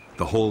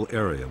 The whole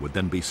area would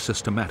then be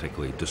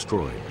systematically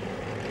destroyed.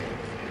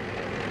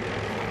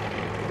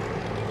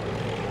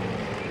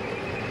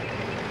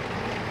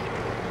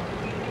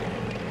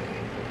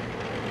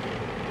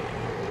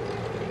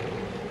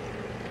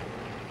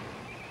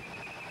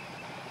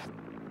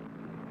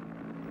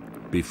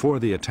 Before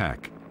the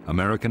attack,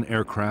 American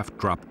aircraft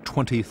dropped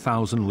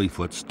 20,000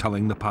 leaflets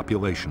telling the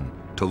population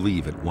to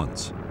leave at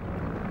once.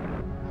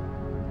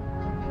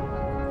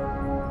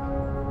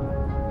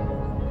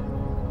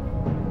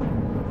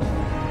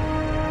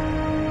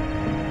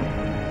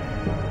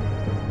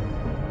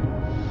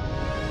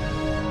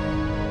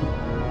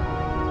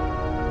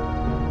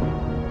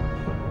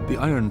 The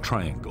Iron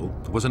Triangle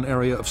was an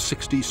area of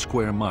 60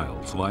 square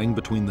miles lying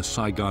between the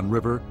Saigon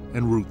River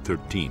and Route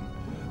 13.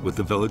 With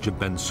the village of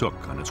Ben Suc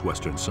on its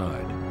western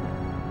side.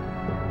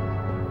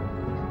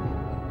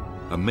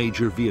 A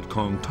major Viet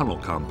Cong tunnel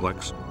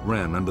complex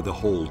ran under the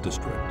whole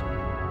district.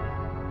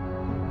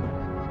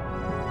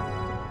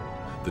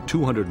 The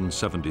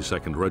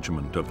 272nd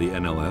Regiment of the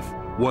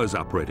NLF was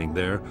operating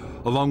there,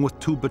 along with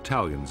 2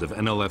 battalions of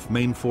NLF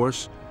Main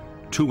Force,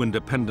 2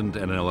 independent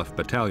NLF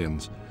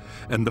battalions,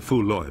 and the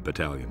Phu Loi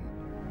Battalion.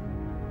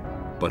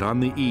 But on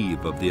the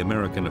eve of the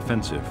American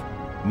offensive,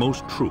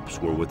 most troops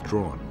were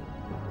withdrawn.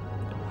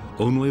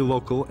 Only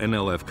local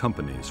NLF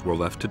companies were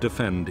left to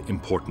defend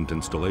important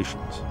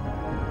installations.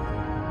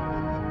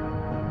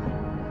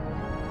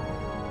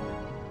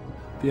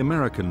 The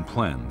American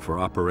plan for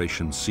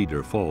Operation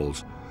Cedar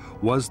Falls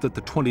was that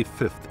the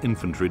 25th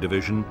Infantry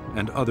Division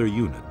and other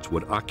units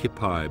would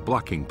occupy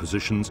blocking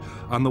positions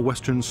on the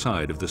western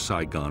side of the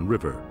Saigon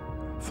River,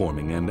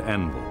 forming an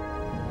anvil.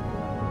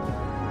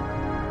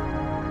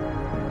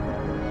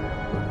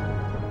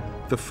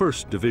 The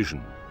 1st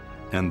Division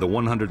and the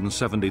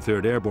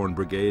 173rd Airborne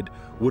Brigade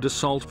would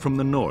assault from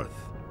the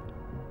north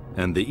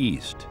and the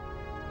east,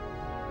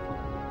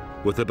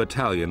 with a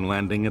battalion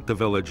landing at the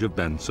village of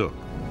Ben Suc.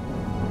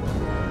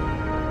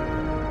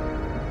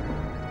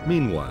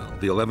 Meanwhile,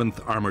 the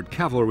 11th Armored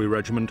Cavalry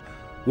Regiment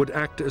would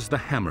act as the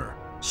hammer,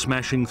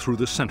 smashing through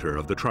the center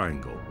of the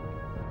triangle.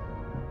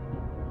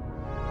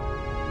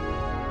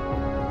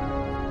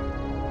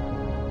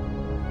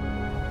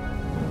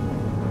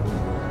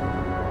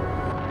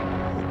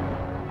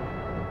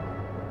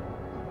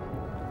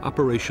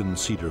 Operation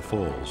Cedar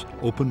Falls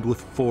opened with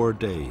 4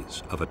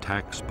 days of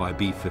attacks by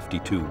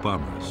B-52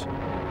 bombers.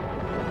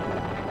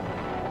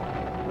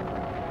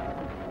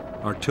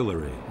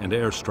 Artillery and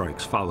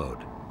airstrikes followed,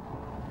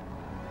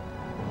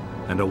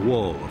 and a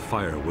wall of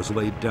fire was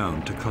laid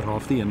down to cut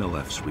off the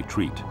NLF's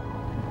retreat.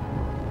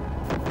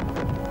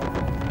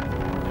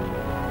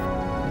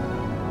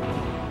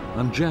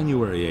 On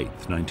January 8,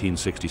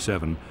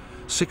 1967,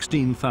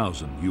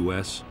 16,000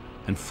 U.S.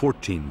 and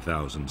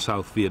 14,000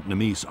 South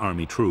Vietnamese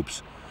Army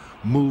troops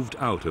moved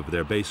out of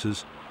their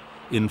bases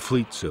in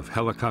fleets of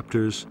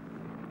helicopters,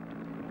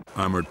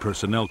 armored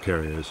personnel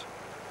carriers,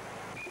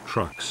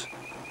 trucks,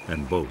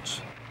 and boats.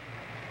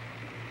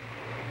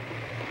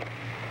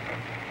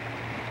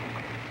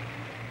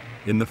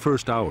 In the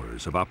first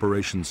hours of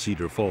Operation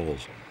Cedar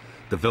Falls,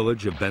 the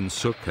village of Ben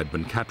Suc had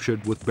been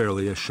captured with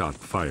barely a shot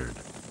fired.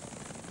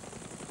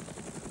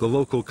 The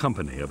local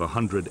company of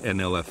 100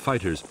 NLF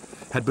fighters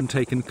had been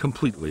taken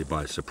completely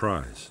by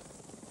surprise.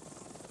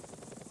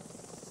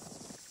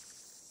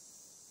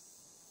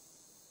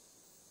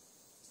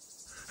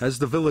 As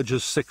the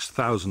village's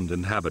 6,000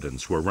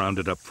 inhabitants were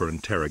rounded up for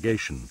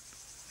interrogation,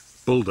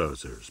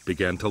 bulldozers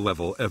began to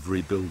level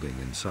every building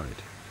in sight.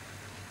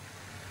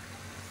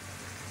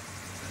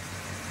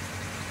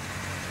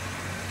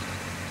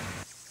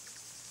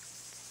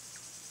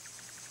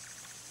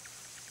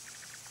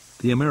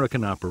 The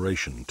American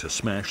operation to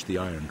smash the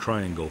Iron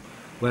Triangle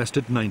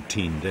lasted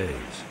 19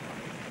 days.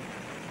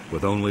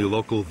 With only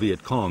local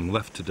Viet Cong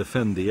left to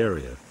defend the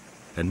area,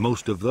 and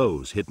most of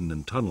those hidden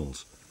in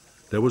tunnels,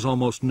 there was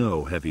almost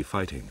no heavy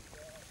fighting.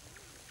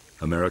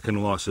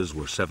 American losses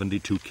were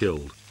 72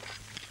 killed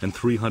and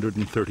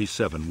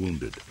 337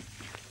 wounded,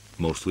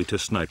 mostly to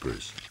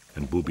snipers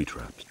and booby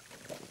traps.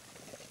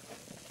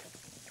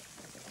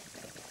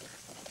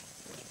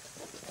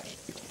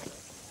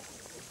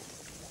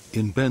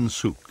 In Ben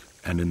Suc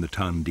and in the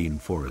Tan Dien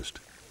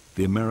forest,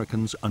 the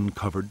Americans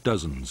uncovered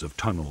dozens of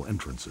tunnel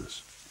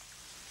entrances.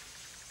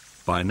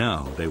 By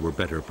now, they were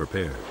better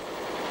prepared.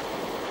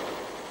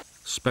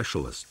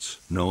 Specialists,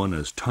 known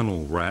as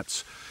tunnel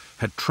rats,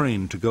 had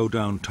trained to go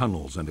down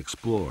tunnels and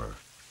explore.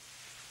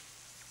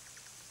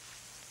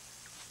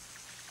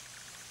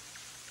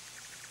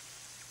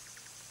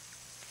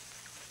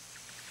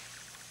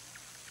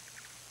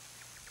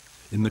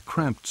 In the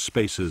cramped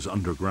spaces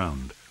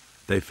underground,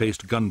 they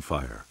faced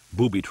gunfire,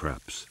 booby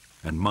traps,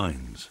 and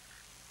mines.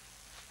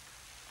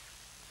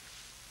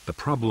 The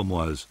problem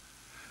was,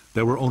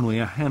 there were only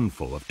a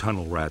handful of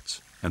tunnel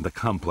rats, and the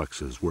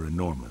complexes were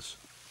enormous.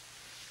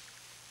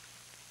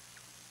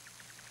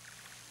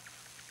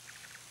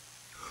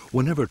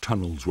 Whenever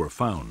tunnels were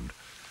found,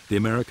 the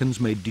Americans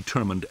made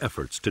determined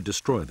efforts to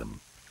destroy them.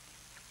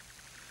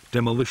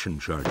 Demolition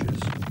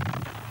charges,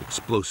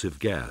 explosive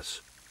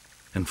gas,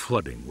 and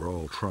flooding were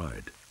all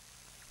tried.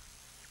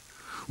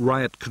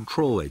 Riot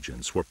control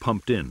agents were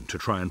pumped in to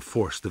try and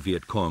force the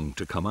Viet Cong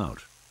to come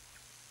out.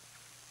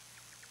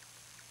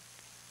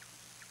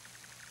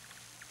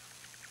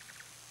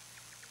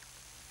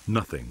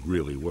 Nothing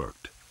really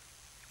worked.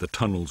 The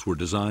tunnels were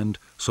designed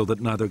so that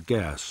neither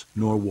gas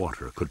nor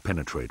water could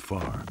penetrate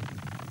far.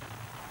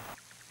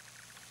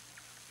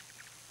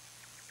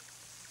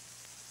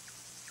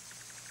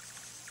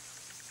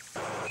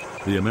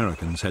 The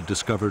Americans had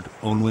discovered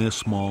only a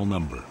small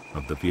number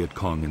of the Viet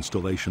Cong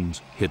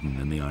installations hidden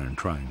in the Iron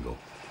Triangle.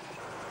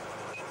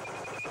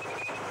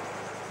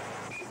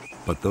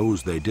 But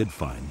those they did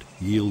find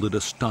yielded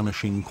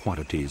astonishing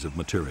quantities of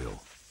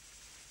material.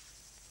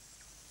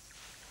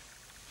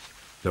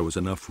 There was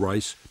enough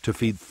rice to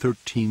feed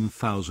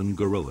 13,000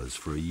 guerrillas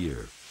for a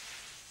year,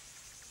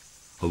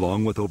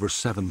 along with over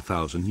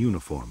 7,000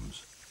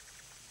 uniforms,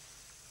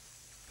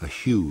 a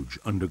huge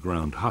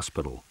underground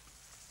hospital,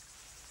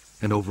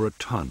 and over a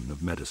ton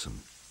of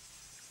medicine.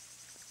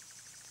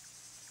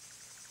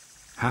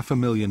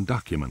 500,000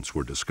 documents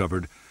were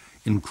discovered,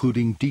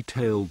 including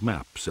detailed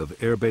maps of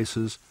air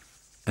bases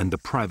and the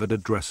private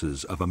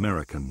addresses of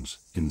Americans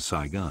in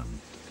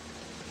Saigon.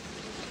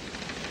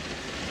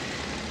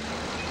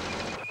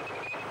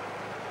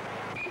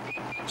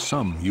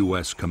 Some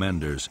U.S.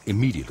 commanders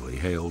immediately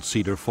hailed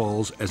Cedar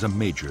Falls as a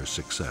major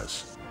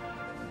success.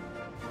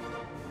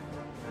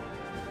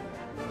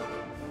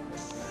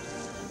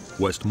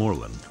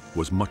 Westmoreland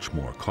was much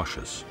more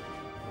cautious.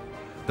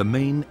 The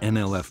main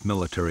NLF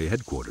military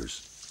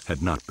headquarters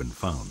had not been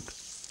found.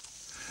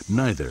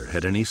 Neither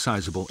had any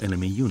sizable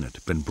enemy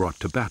unit been brought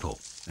to battle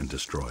and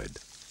destroyed.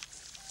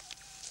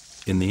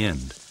 In the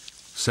end,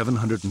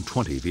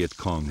 720 Viet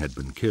Cong had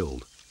been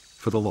killed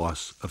for the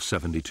loss of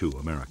 72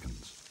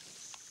 Americans.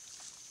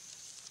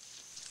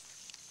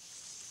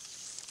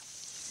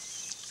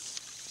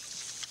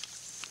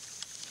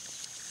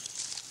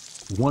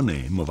 One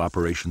aim of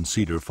Operation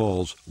Cedar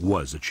Falls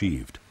was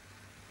achieved.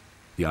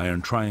 The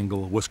Iron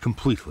Triangle was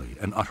completely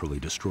and utterly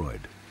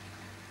destroyed.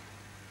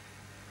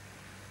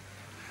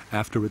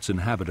 After its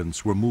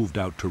inhabitants were moved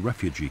out to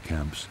refugee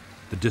camps,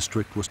 the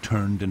district was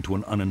turned into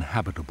an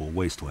uninhabitable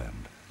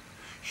wasteland.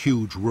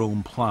 Huge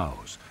Rome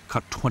plows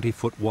cut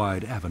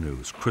 20-foot-wide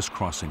avenues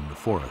crisscrossing the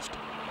forest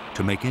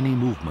to make any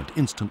movement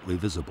instantly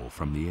visible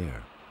from the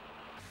air.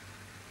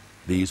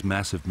 These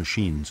massive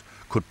machines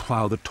could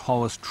plow the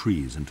tallest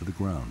trees into the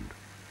ground.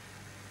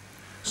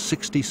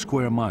 60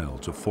 square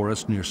miles of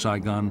forest near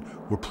Saigon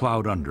were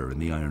plowed under in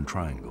the Iron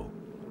Triangle.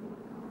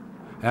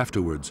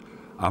 Afterwards,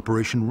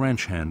 Operation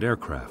Ranch Hand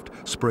aircraft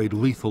sprayed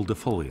lethal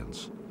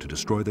defoliants to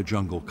destroy the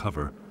jungle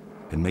cover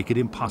and make it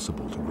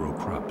impossible to grow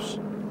crops.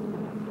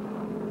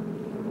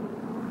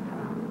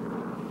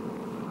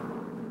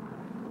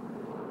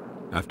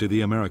 After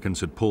the Americans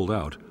had pulled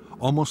out,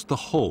 almost the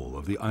whole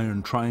of the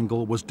Iron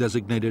Triangle was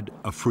designated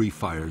a free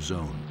fire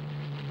zone.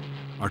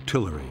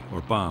 Artillery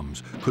or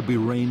bombs could be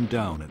rained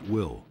down at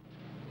will,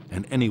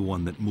 and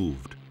anyone that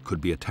moved could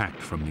be attacked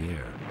from the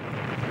air.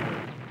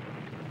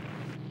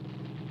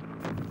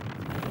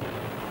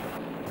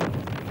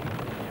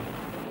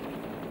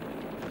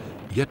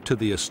 Yet to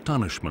the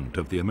astonishment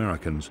of the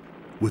Americans,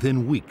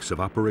 within weeks of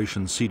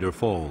Operation Cedar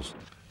Falls,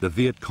 the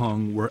Viet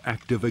Cong were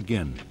active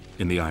again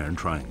in the Iron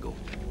Triangle.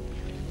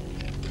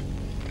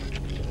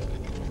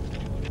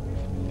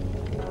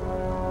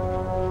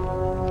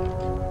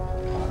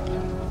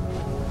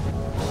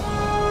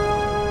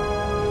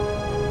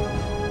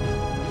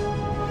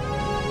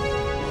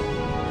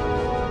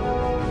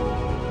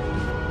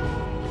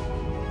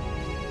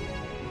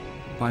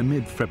 By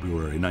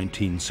mid-February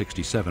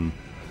 1967,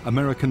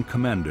 American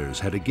commanders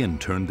had again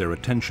turned their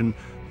attention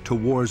to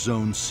War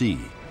Zone C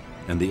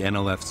and the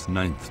NLF's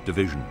 9th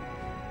Division.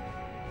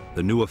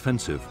 The new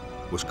offensive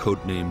was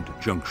codenamed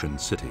Junction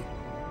City.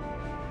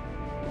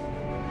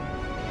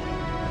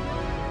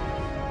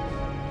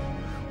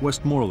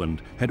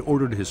 Westmoreland had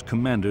ordered his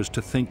commanders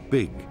to think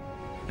big,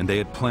 and they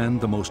had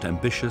planned the most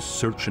ambitious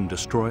search and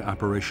destroy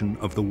operation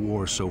of the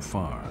war so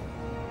far.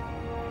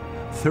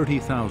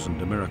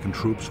 30,000 American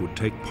troops would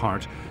take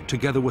part,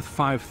 together with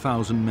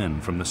 5,000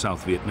 men from the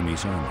South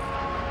Vietnamese Army.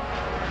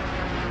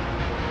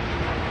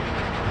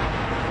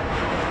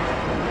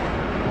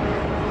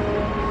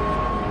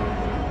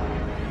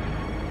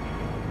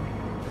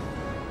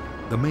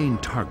 The main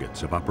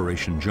targets of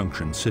Operation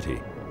Junction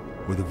City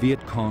were the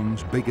Viet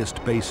Cong's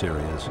biggest base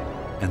areas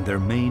and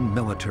their main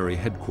military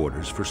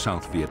headquarters for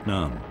South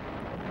Vietnam.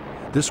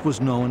 This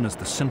was known as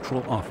the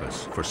Central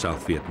Office for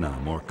South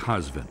Vietnam, or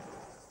Cas Vinh.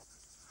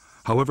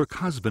 However,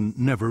 Cas Vinh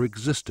never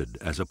existed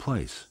as a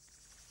place.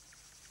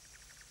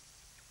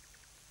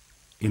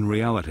 In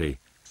reality,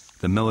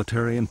 the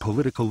military and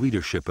political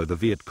leadership of the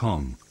Viet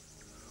Cong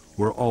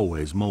were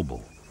always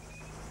mobile.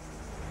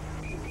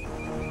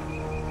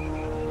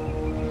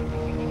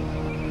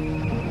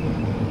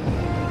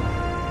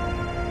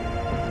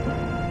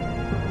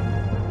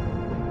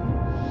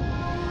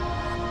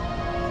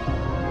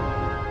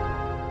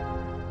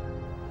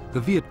 The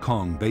Viet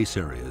Cong base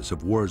areas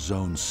of War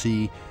Zone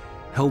C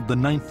held the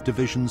 9th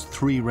Division's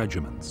 3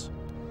 regiments,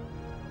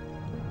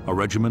 a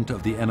regiment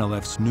of the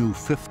NLF's new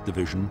 5th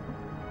Division,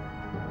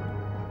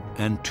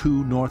 and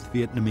 2 North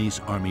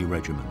Vietnamese Army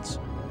regiments,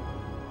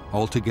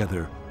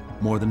 altogether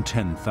more than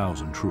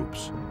 10,000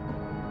 troops.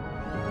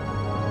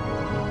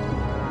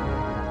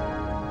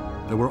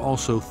 There were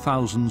also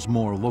thousands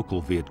more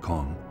local Viet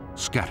Cong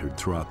scattered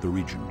throughout the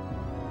region.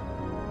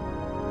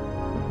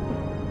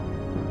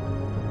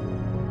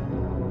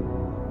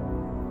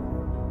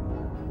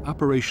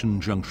 Operation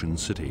Junction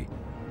City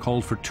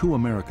called for 2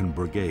 American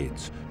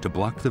brigades to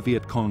block the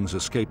Viet Cong's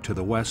escape to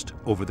the west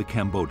over the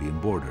Cambodian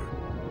border.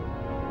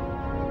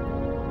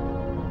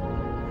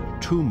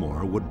 2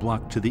 more would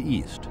block to the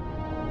east.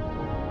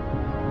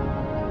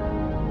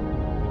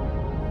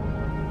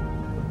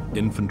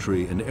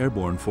 Infantry and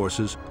airborne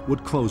forces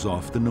would close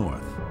off the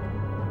north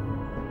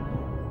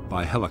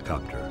by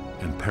helicopter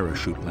and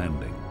parachute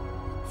landing,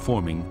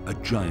 forming a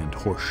giant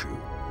horseshoe.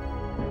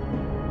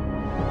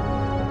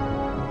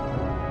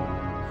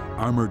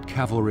 Armored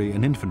cavalry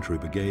and infantry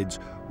brigades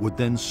would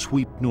then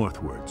sweep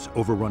northwards,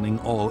 overrunning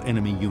all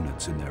enemy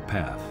units in their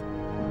path.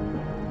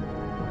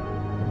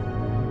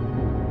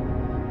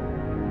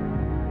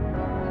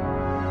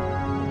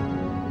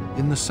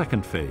 In the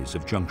second phase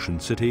of Junction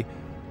City,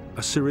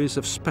 a series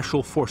of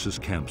special forces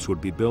camps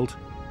would be built,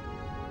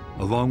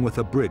 along with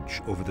a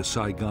bridge over the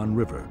Saigon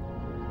River,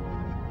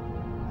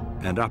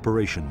 and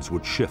operations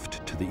would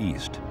shift to the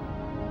east.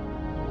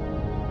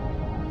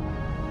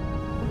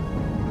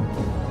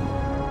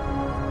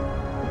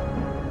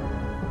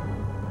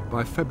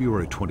 By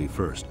February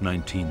 21st,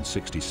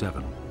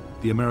 1967,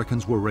 the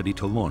Americans were ready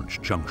to launch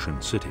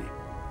Junction City.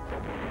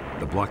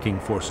 The blocking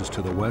forces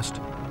to the west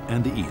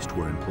and the east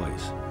were in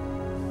place.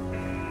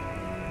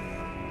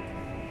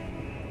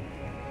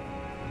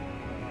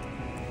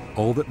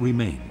 All that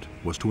remained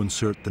was to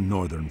insert the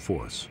northern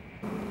force.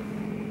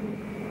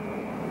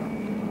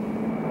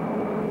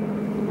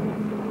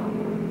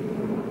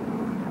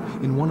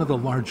 In one of the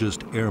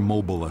largest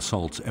air-mobile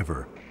assaults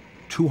ever,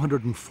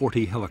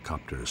 240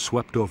 helicopters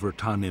swept over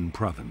Thanh Ninh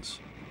province.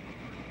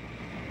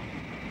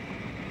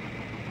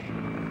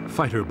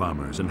 Fighter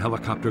bombers and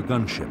helicopter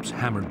gunships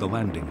hammered the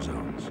landing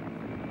zones.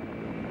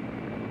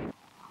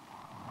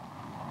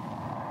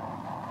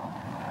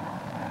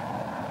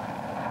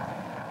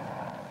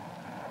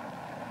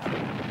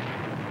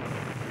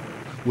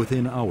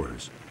 Within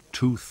hours,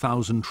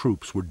 2,000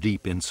 troops were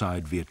deep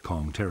inside Viet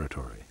Cong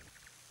territory.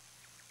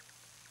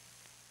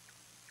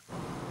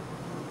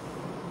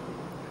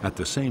 At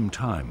the same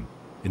time,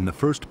 in the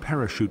first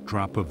parachute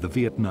drop of the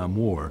Vietnam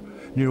War,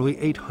 nearly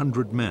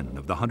 800 men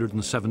of the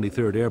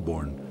 173rd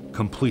Airborne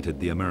completed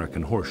the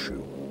American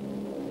horseshoe.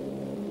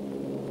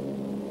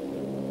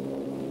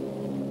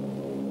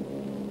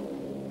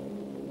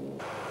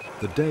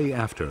 The day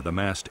after the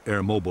massed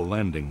air-mobile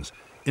landings,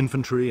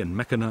 infantry and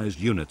mechanized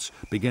units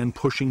began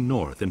pushing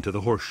north into the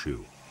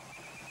horseshoe.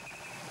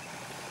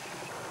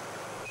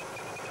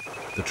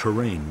 The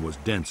terrain was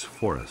dense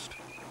forest.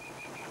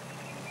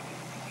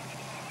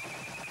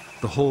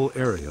 The whole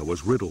area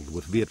was riddled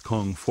with Viet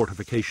Cong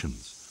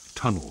fortifications,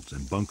 tunnels,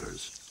 and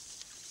bunkers.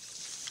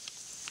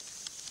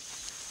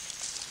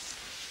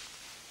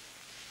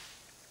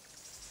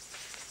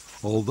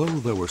 Although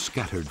there were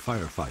scattered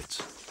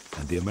firefights,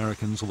 and the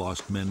Americans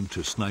lost men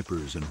to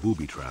snipers and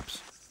booby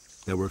traps,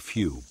 there were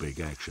few big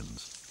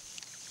actions.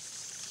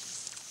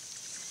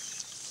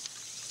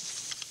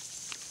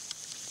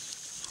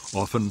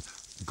 Often,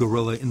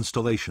 guerrilla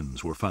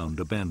installations were found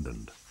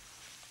abandoned.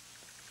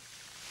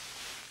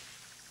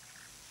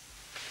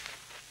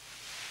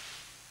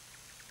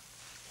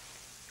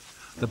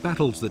 The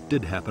battles that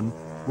did happen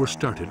were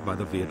started by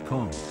the Viet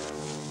Cong.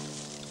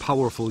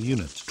 Powerful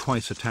units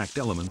twice attacked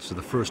elements of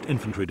the 1st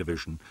Infantry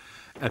Division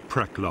at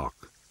Prek Lok.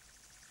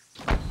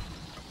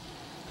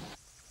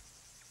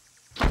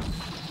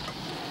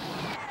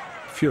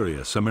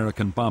 Furious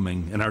American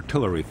bombing and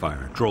artillery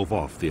fire drove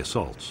off the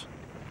assaults.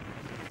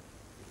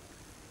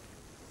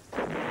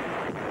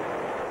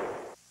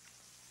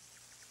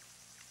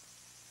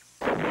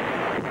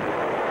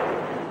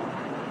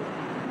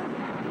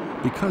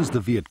 Because the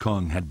Viet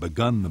Cong had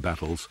begun the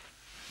battles,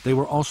 they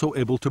were also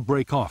able to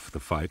break off the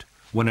fight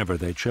whenever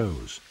they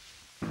chose.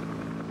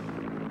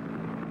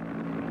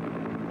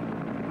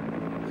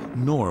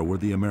 Nor were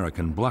the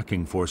American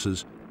blocking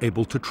forces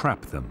able to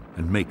trap them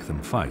and make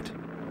them fight.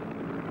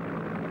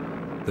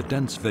 The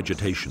dense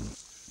vegetation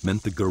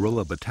meant the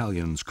guerrilla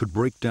battalions could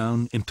break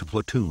down into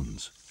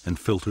platoons and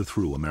filter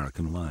through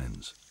American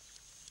lines.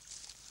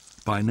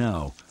 By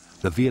now,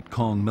 the Viet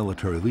Cong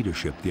military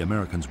leadership the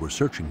Americans were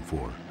searching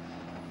for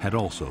had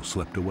also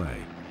slipped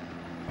away,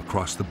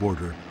 across the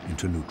border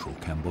into neutral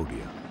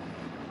Cambodia.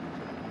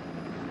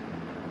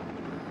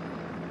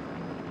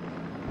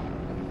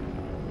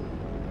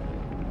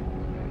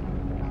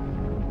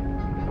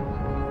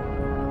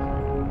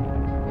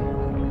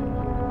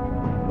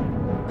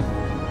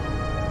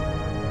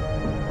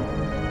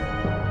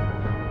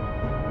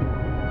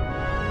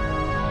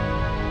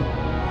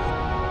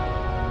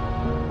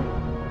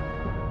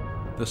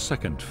 The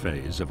second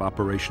phase of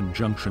Operation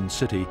Junction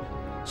City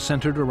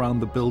centered around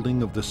the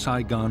building of the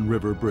Saigon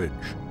River Bridge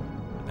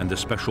and the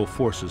Special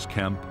Forces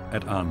camp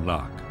at An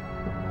Lac.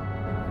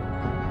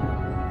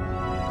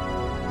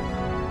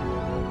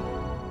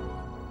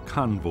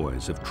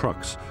 Convoys of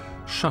trucks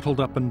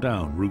shuttled up and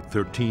down Route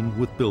 13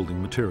 with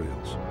building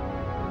materials.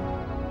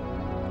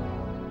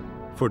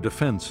 For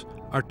defense,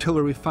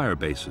 artillery fire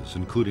bases,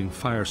 including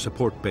Fire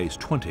Support Base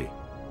 20,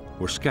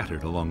 were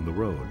scattered along the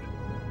road.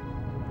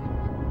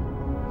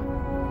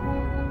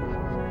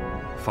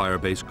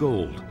 Firebase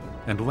Gold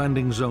and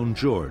Landing Zone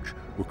George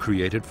were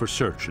created for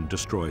search and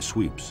destroy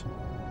sweeps.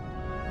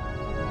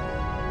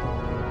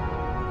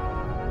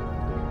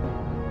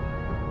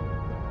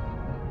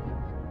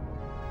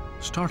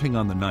 Starting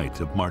on the night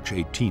of March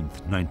 18,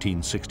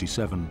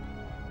 1967,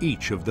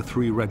 each of the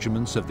 3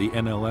 regiments of the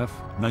NLF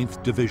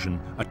 9th Division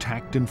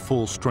attacked in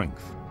full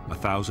strength,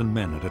 1,000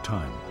 men at a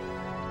time.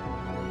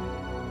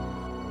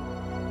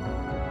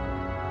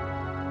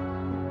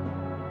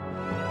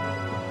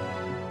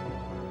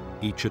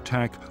 Each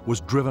attack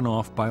was driven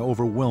off by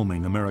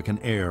overwhelming American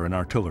air and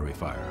artillery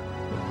fire.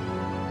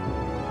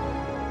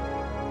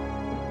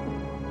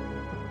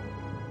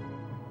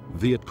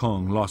 Viet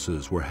Cong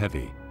losses were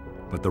heavy,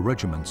 but the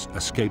regiments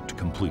escaped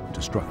complete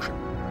destruction.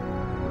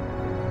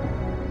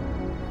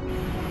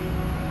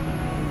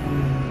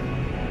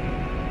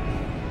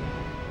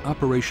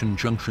 Operation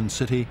Junction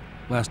City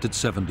lasted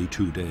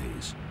 72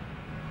 days.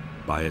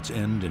 By its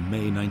end in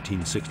May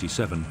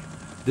 1967,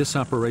 this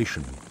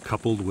operation,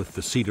 coupled with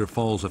the Cedar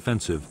Falls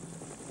offensive,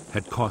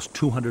 had cost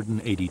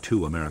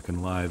 282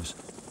 American lives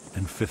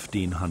and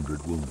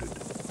 1,500 wounded.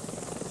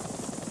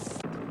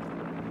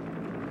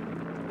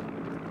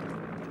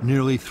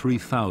 Nearly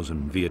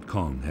 3,000 Viet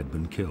Cong had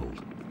been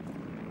killed.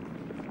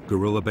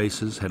 Guerrilla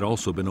bases had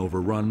also been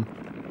overrun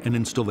and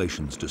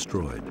installations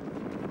destroyed.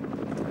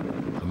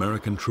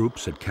 American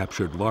troops had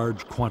captured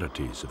large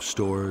quantities of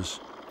stores,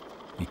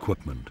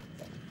 equipment,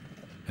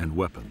 and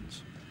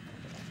weapons.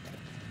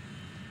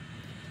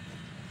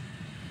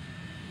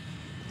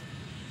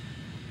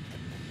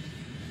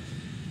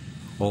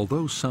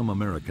 Although some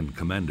American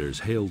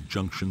commanders hailed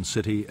Junction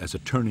City as a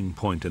turning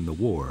point in the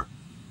war,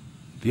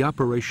 the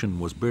operation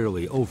was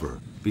barely over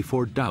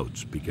before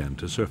doubts began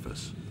to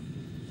surface.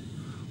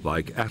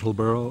 Like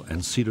Attleboro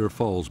and Cedar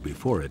Falls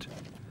before it,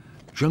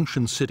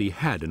 Junction City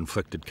had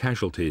inflicted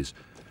casualties,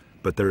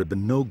 but there had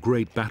been no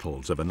great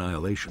battles of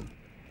annihilation.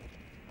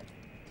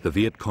 The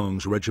Viet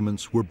Cong's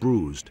regiments were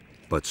bruised,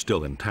 but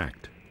still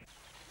intact.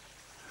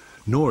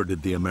 Nor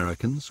did the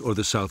Americans or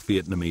the South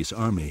Vietnamese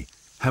Army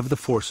have the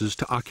forces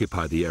to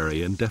occupy the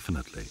area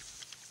indefinitely.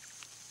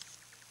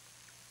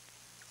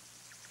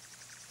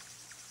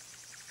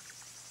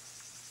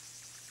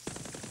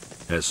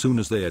 As soon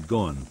as they had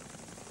gone,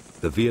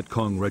 the Viet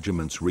Cong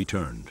regiments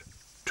returned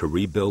to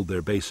rebuild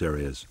their base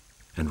areas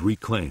and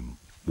reclaim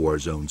War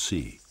Zone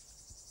C.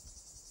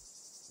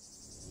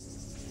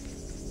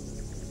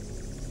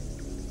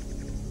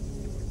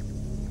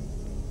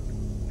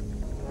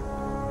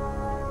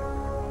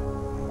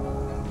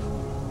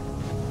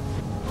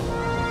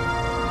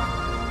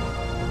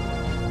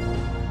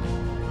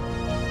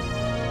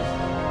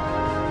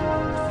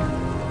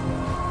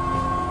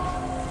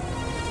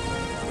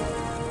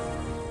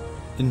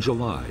 In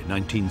July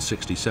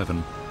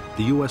 1967,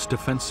 the U.S.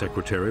 Defense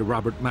Secretary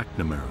Robert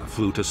McNamara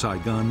flew to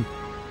Saigon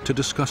to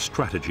discuss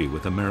strategy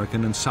with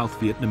American and South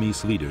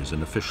Vietnamese leaders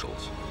and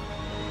officials.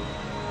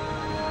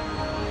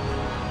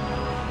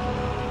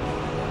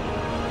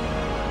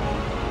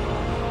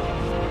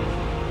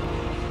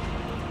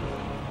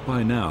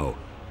 By now,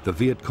 the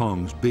Viet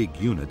Cong's big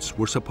units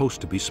were supposed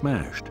to be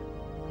smashed.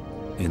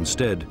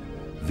 Instead,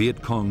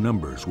 Viet Cong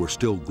numbers were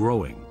still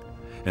growing,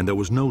 and there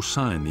was no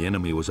sign the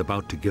enemy was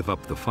about to give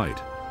up the fight.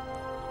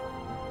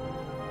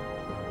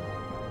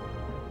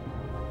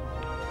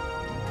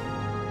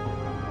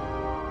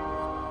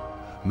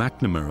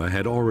 McNamara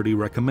had already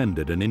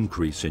recommended an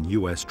increase in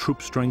U.S.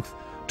 troop strength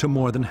to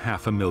more than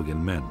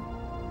 500,000 men.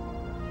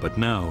 But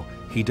now,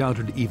 he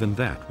doubted even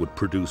that would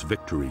produce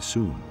victory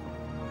soon.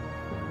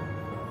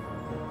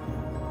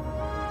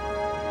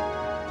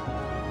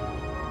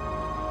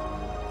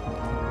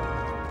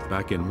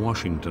 Back in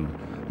Washington,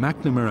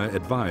 McNamara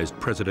advised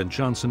President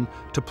Johnson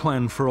to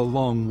plan for a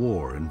long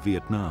war in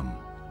Vietnam.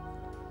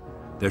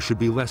 There should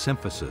be less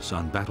emphasis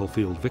on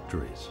battlefield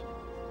victories.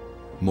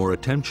 More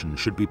attention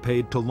should be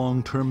paid to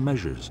long-term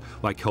measures,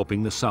 like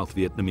helping the South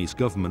Vietnamese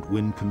government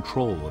win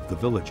control of the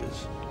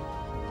villages.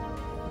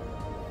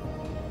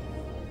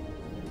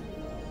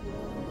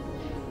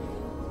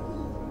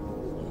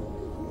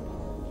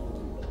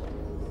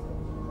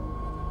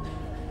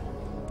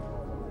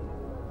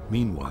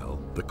 Meanwhile,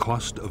 the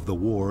cost of the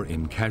war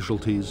in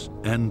casualties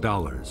and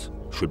dollars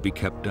should be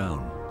kept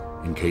down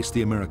in case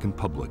the American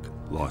public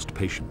lost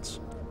patience.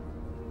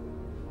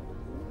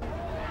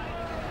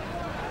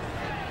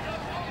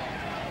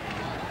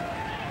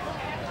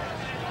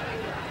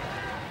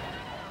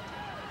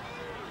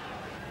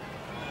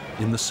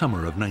 In the summer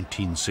of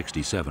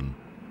 1967,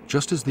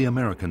 just as the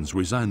Americans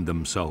resigned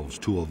themselves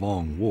to a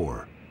long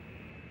war,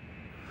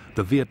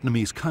 the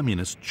Vietnamese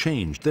communists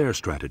changed their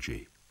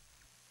strategy.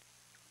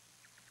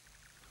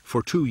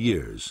 For 2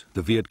 years,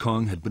 the Viet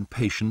Cong had been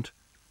patient,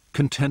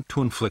 content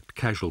to inflict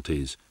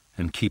casualties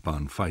and keep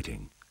on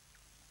fighting.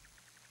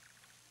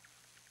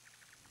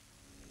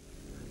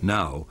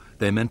 Now,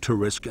 they meant to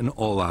risk an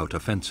all-out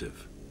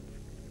offensive.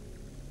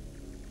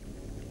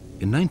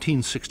 In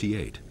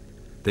 1968,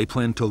 they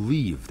planned to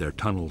leave their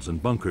tunnels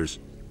and bunkers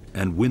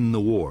and win the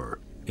war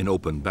in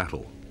open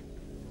battle.